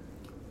shit.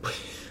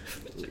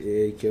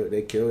 Yeah,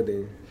 they killed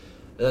him.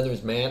 And then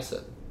there's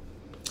Manson.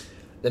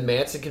 Then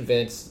Manson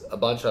convinced a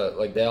bunch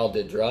of they all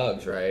did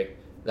drugs, right?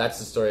 That's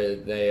the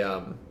story.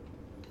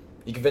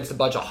 He convinced a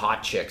bunch of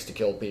hot chicks to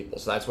kill people.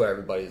 So that's where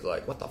everybody's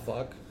like, "What the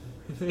fuck?"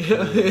 He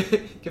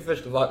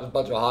convinced a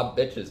bunch of hot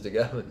bitches to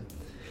go. And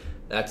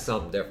that's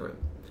something different.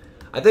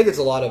 I think it's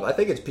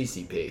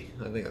PCP.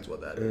 I think that's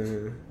what that is.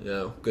 Mm-hmm. You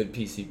know, good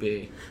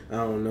PCP. I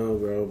don't know,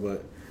 bro,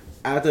 but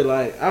after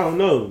I don't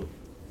know.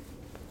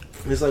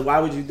 It's like, why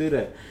would you do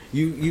that?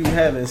 You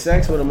having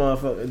sex with a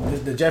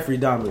motherfucker, the Jeffrey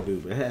Dahmer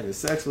dude, but having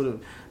sex with a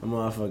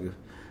motherfucker,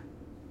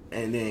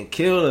 and then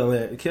kill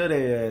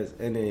their ass,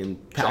 and then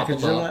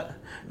package them up.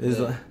 It's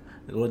like,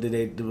 what did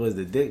they do? Was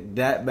the dick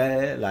that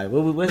bad? Like,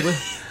 what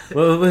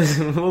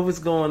was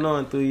going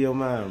on through your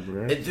mind,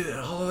 bro? Dude,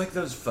 like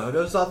those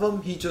photos of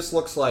him, he just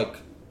looks like,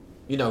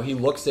 he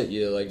looks at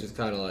you like just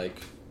kind of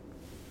like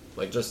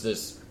just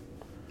this,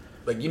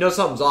 like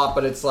something's off,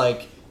 but it's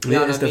like.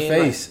 It's the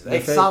face.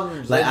 Like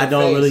I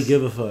don't really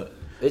give a fuck.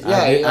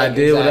 I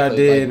did what I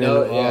did.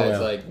 It's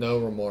like no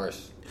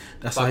remorse.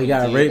 That's why he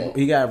got raped.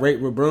 He got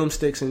raped with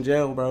broomsticks in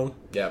jail, bro.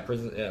 Yeah,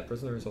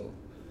 prisoners will.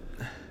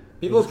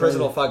 People in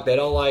prison will fuck. They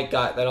don't like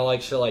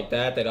shit like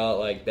that.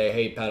 They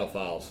hate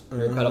pedophiles. If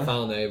you're a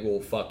pedophile, and they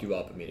will fuck you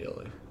up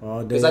immediately.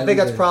 Because I think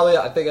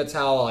that's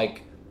how I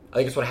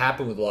think it's what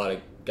happened with a lot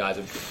of guys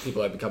and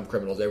people that become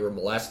criminals. They were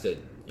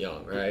molested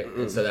young, right?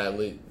 And so that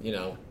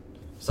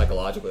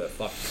psychologically that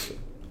fucks you.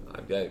 I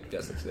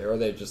guess it's there, or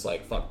they just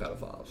fuck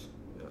pedophiles.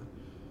 Yeah.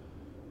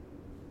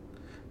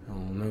 I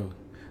don't know,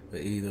 but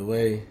either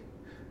way,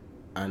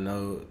 I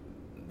know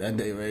that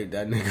they raped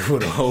that nigga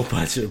with a whole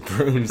bunch of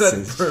brooms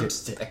and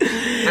shit.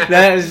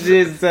 That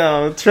shit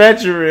sounds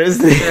treacherous.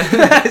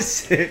 That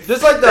shit.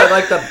 Just like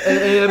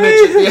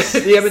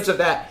the image of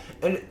that.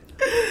 And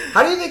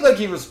how do you think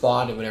he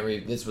responded whenever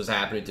this was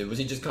happening to him? Was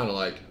he just kind of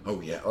like, oh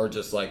yeah, or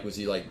just was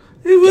he like?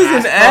 He was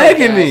in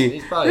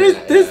agony.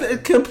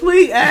 This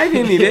complete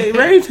agony. They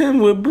raped him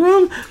with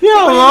broom. You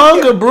know how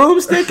long a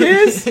broomstick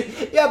is?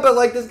 Yeah,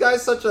 but this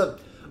guy's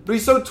but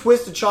he's so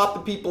twisted,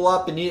 chopping people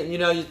up, and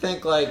you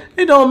think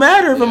it don't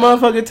matter if a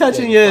motherfucker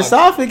touching your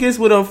esophagus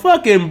with a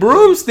fucking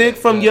broomstick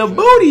from your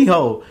booty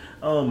hole.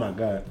 Oh my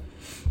god,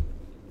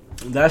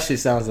 that shit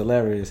sounds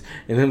hilarious.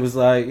 And it was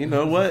like, you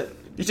know what?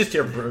 You just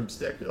hear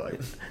broomstick, you're like.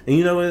 And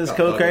you know what is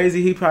so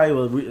crazy? He probably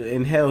will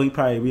in hell. He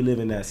probably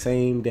reliving that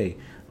same day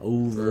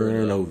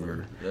over and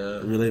over,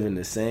 reliving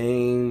the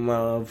same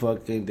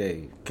motherfucking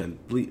day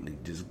completely.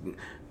 Just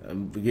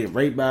get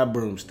raped by a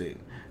broomstick.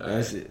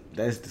 That's it.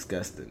 That's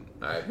disgusting.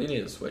 All right, we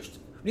need to switch.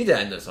 We need to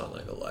end this on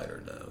a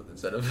lighter note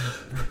instead of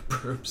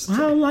broomstick.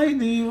 How light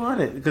do you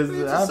want it? Because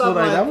I feel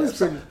like that was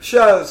pretty.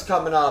 Shows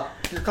coming up.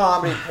 Your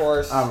comedy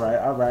course. All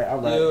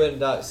right. You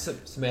and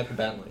Samantha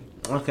Bentley.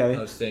 Okay.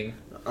 Hosting.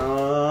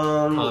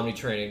 Comedy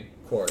training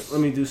course.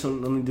 Let me do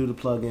the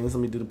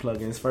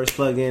plugins. First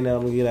plugin that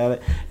I'm gonna get at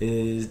it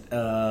is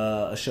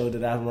a show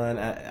that I run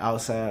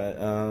outside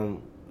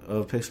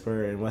of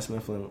Pittsburgh and West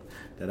Mifflin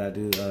that I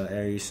do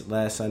every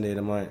last Sunday of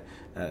the month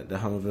at the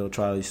Hummerville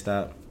Trolley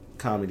Stop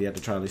Comedy at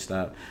the Trolley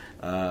Stop.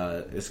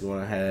 It's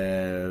gonna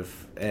have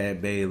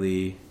Ed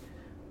Bailey,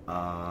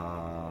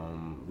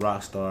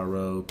 Rockstar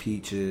Road,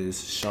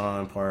 Peaches,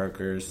 Sean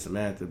Parker,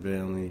 Samantha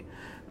Bentley.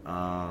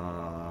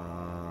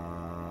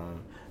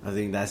 I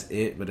think that's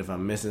it. But if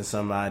I'm missing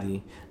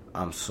somebody,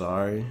 I'm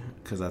sorry,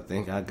 because I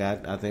think I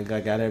got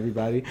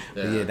everybody.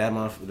 Yeah. But yeah, that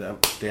month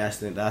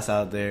that's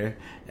out there.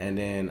 And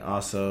then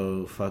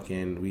also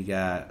we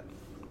got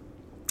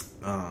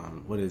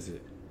what is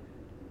it?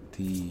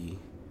 The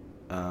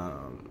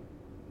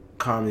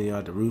Comedy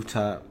on the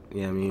Rooftop.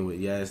 You know what I mean? With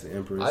Yaz the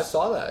Empress. I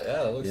saw that.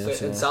 Yeah, it looks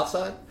sick. In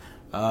Southside.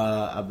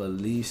 I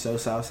believe so,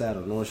 Southside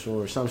or North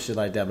Shore or some shit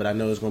like that. But I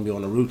know it's gonna be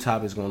on the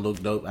rooftop. It's gonna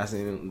look dope. I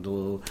seen the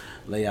little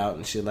layout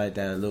and shit like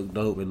that. It looked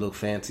dope. It looked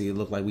fancy. It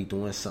looked like we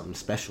doing something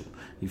special.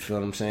 You feel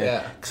what I'm saying?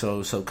 Yeah.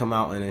 So come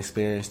out and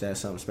experience that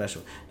something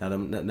special.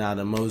 Now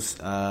the most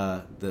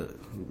the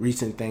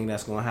recent thing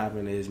that's gonna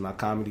happen is my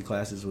comedy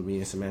classes with me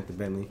and Samantha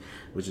Bentley,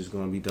 which is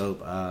gonna be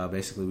dope.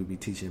 Basically, we be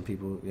teaching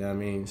people, you know what I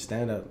mean,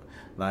 stand up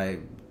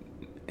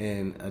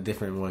in a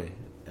different way.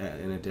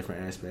 In a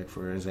different aspect.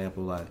 For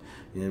example, you know what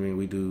I mean,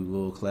 we do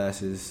little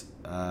classes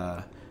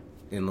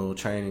in little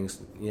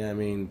trainings, you know what I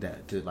mean,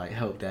 that to like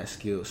help that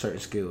skill, certain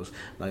skills.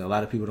 Like a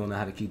lot of people don't know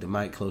how to keep the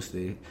mic close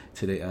to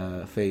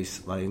their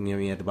face, like, you know what I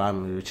mean, at the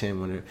bottom of their chin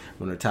when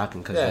they're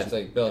talking. Cause it's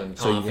like building confidence.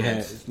 So you can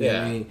have, you know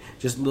what I mean,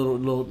 just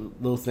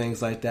little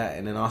things like that,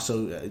 and then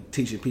also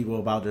teaching people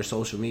about their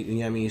social media, you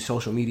know what I mean,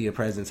 social media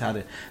presence, how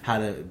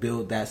to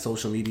build that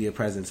social media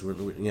presence. You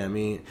know what I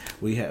mean,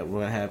 we're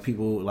gonna have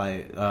people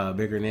like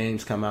bigger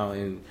names come out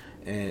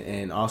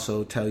and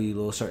also tell you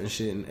little certain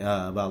shit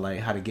about like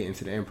how to get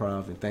into the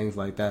improv and things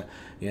like that.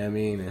 You know what I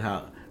mean?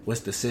 And what's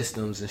the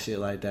systems and shit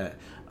like that.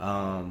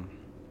 On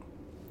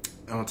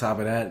top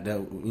of that, you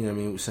know what I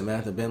mean,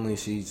 Samantha Bentley,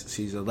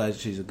 she's a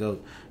legend, she's a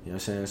goat. You know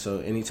what I'm saying? So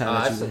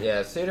anytime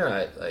seen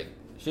her like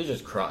she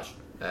just crushed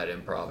at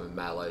improv in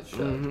Matt Light's show.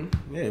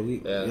 Mm-hmm. Yeah,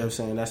 you know what I'm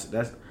saying?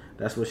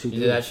 That's what she did.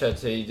 Did that show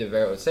too. You did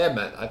very well. Sam,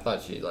 I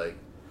thought she kind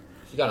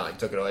of like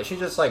took it away. She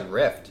just like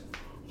riffed.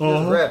 She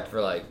just riffed for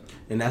like.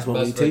 And that's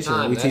what we teaching.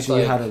 We're teaching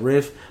you how to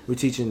riff. We're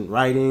teaching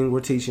writing. We're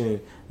teaching, you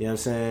know what I'm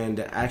saying,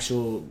 the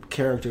actual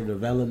character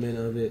development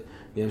of it. You know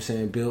what I'm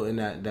saying? Building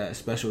that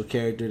special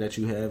character that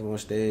you have on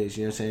stage.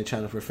 You know what I'm saying?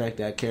 Trying to perfect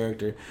that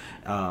character.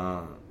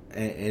 And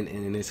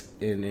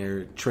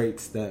their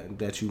traits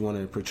that you want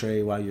to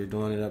portray while you're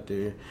doing it up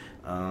there.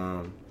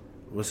 And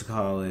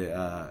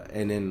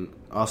then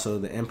also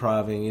the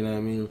improving, you know what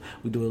I mean?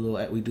 We do a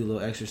little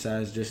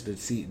exercise just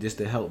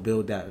to help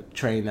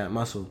train that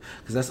muscle,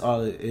 because that's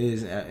all it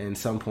is. In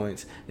some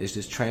points, it's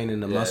just training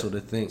the muscle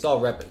to think. It's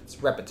all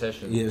it's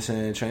repetition. You know what I'm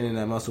saying? Training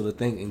that muscle to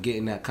think and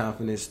getting that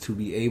confidence to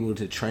be able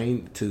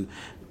to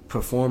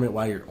perform it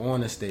while you're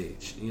on a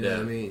stage. You know what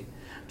I mean?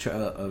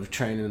 Of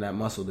training that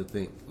muscle to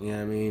think. You know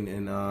what I mean?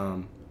 And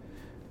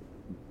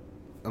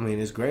I mean,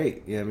 it's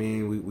great. You know what I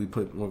mean?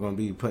 We're going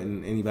to be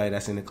putting anybody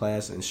that's in the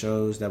class and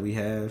shows that we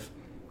have.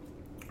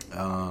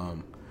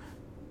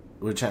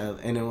 We're trying,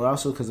 and then we're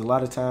also, because a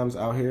lot of times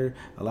out here,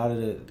 a lot of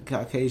the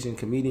Caucasian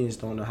comedians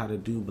don't know how to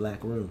do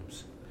black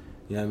rooms.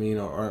 You know what I mean?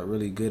 Or aren't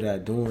really good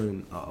at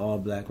doing an all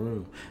black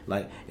room.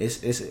 Like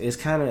it's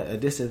kind of a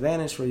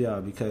disadvantage for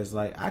y'all, because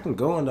like I can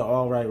go in the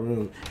all white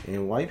room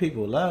and white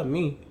people love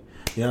me.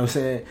 You know what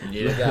I'm saying?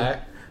 You the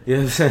guy. You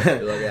know what I'm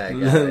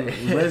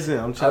saying? Listen,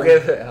 I'll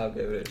give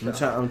it a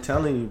shot. I'm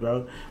telling you,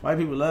 bro. White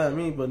people love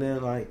me, but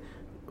then like,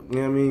 you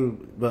know what I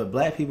mean? But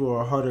black people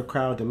are a harder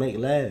crowd to make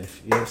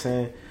laugh. You know what I'm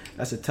saying?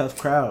 That's a tough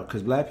crowd,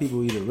 because black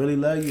people either really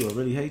love you or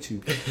really hate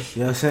you.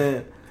 You know what I'm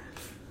saying?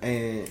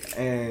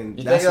 And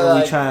that's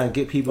what we try and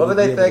get people. What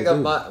would they think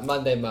of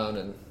Monday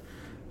Morning?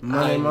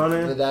 Monday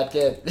Morning? Did that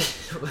get?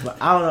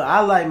 I don't know.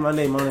 I like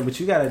Monday Morning, but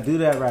you got to do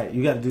that right.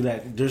 You got to do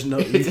that. There's no.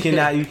 You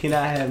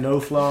cannot have no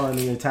flaw in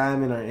your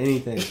timing or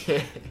anything.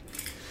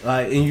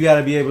 Like, and you got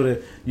to be able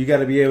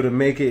to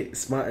make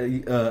it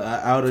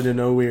out of the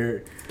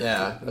nowhere.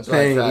 Yeah, that's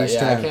right.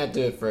 I can't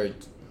do it for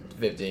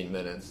 15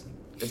 minutes.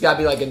 It's got to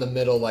be like in the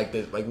middle, like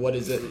this. Like, what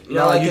is it? You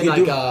know, like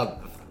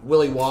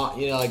Willy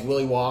Wonka. You know, like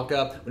Willy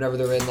Wonka. Whenever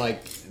they're in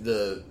like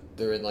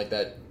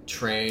that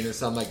train or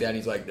something like that, and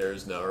he's like,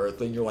 "There's no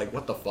earth," and you're like,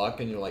 "What the fuck?"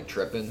 And you're like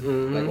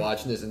tripping, like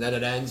watching this, and then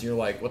it ends. And you're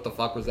like, "What the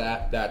fuck was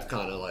that?" That's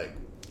kind of like,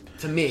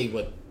 to me,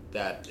 what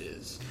that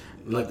is.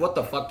 Like, what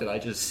the fuck did I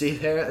just see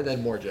there? And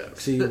then more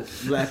jokes. See,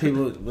 black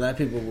people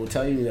will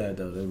tell you that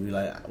though. They'll be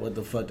like, "What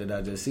the fuck did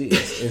I just see?"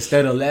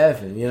 Instead of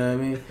laughing, you know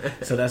what I mean?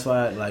 So that's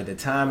why, like, the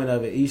timing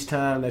of it. Each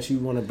time that you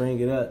want to bring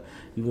it up,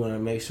 you want to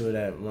make sure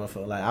that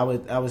motherfucker. Like,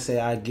 I would say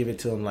I give it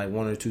to him like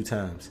 1 or 2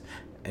 times,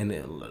 and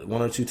then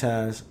 1 or 2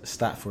 times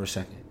stop for a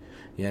second.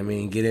 You know what I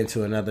mean? Get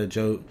into another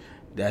joke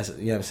that's,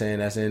 you know what I'm saying,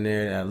 that's in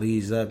there, that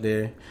leads up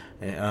there,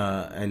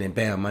 and then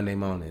bam, Monday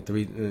Morning.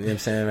 3, you know what I'm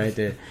saying, right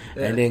there.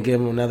 Yeah. And then give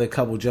them another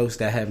couple jokes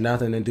that have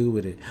nothing to do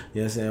with it.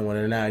 You know what I'm saying? When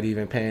they're not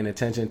even paying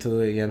attention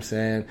to it, you know what I'm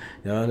saying?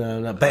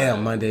 No,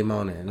 bam, Monday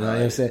Morning. You know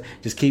what I'm saying?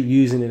 Just keep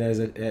using it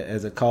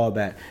as a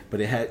callback. But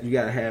you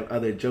got to have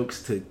other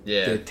jokes to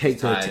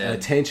take the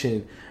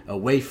attention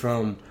away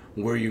from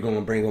where you're going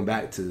to bring them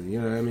back to.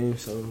 You know what I mean?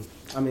 So,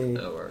 I mean,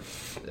 that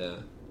works. Yeah.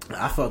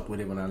 I fucked with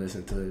it when I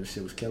listened to it. This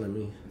shit was killing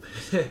me.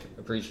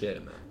 Appreciate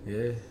it, man.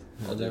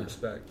 Yeah. All due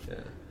respect. Yeah.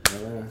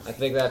 Yeah. I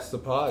think that's the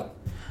pod.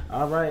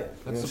 All right.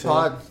 That's the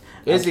pod.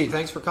 Izzy,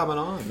 thanks for coming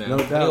on, man. No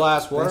doubt. Any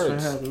last words?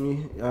 Thanks for having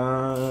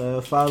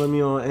me. Follow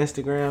me on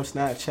Instagram,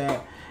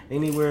 Snapchat,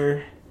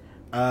 anywhere.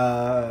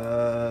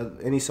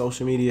 Any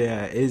social media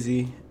at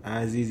Izzy,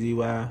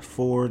 IZZY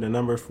 4, the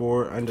number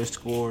 4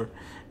 _,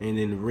 and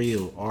then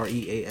real,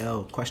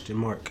 REAL ?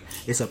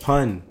 It's a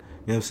pun. You know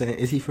what I'm saying?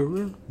 Is he for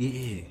real?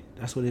 Yeah.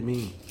 That's what it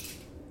means.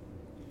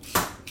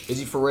 Is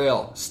he for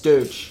real?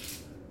 Stooch.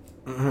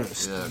 Yeah,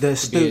 the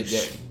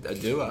Stooch. A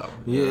duo.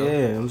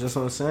 Yeah, I'm just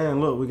on saying.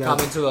 Look, we got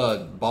coming to a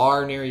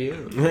bar near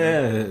you.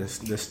 Yeah,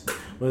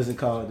 what is it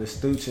called? The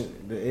Stooch,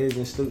 the Iz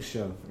and Stooch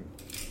show.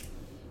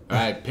 All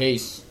right,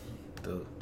 peace.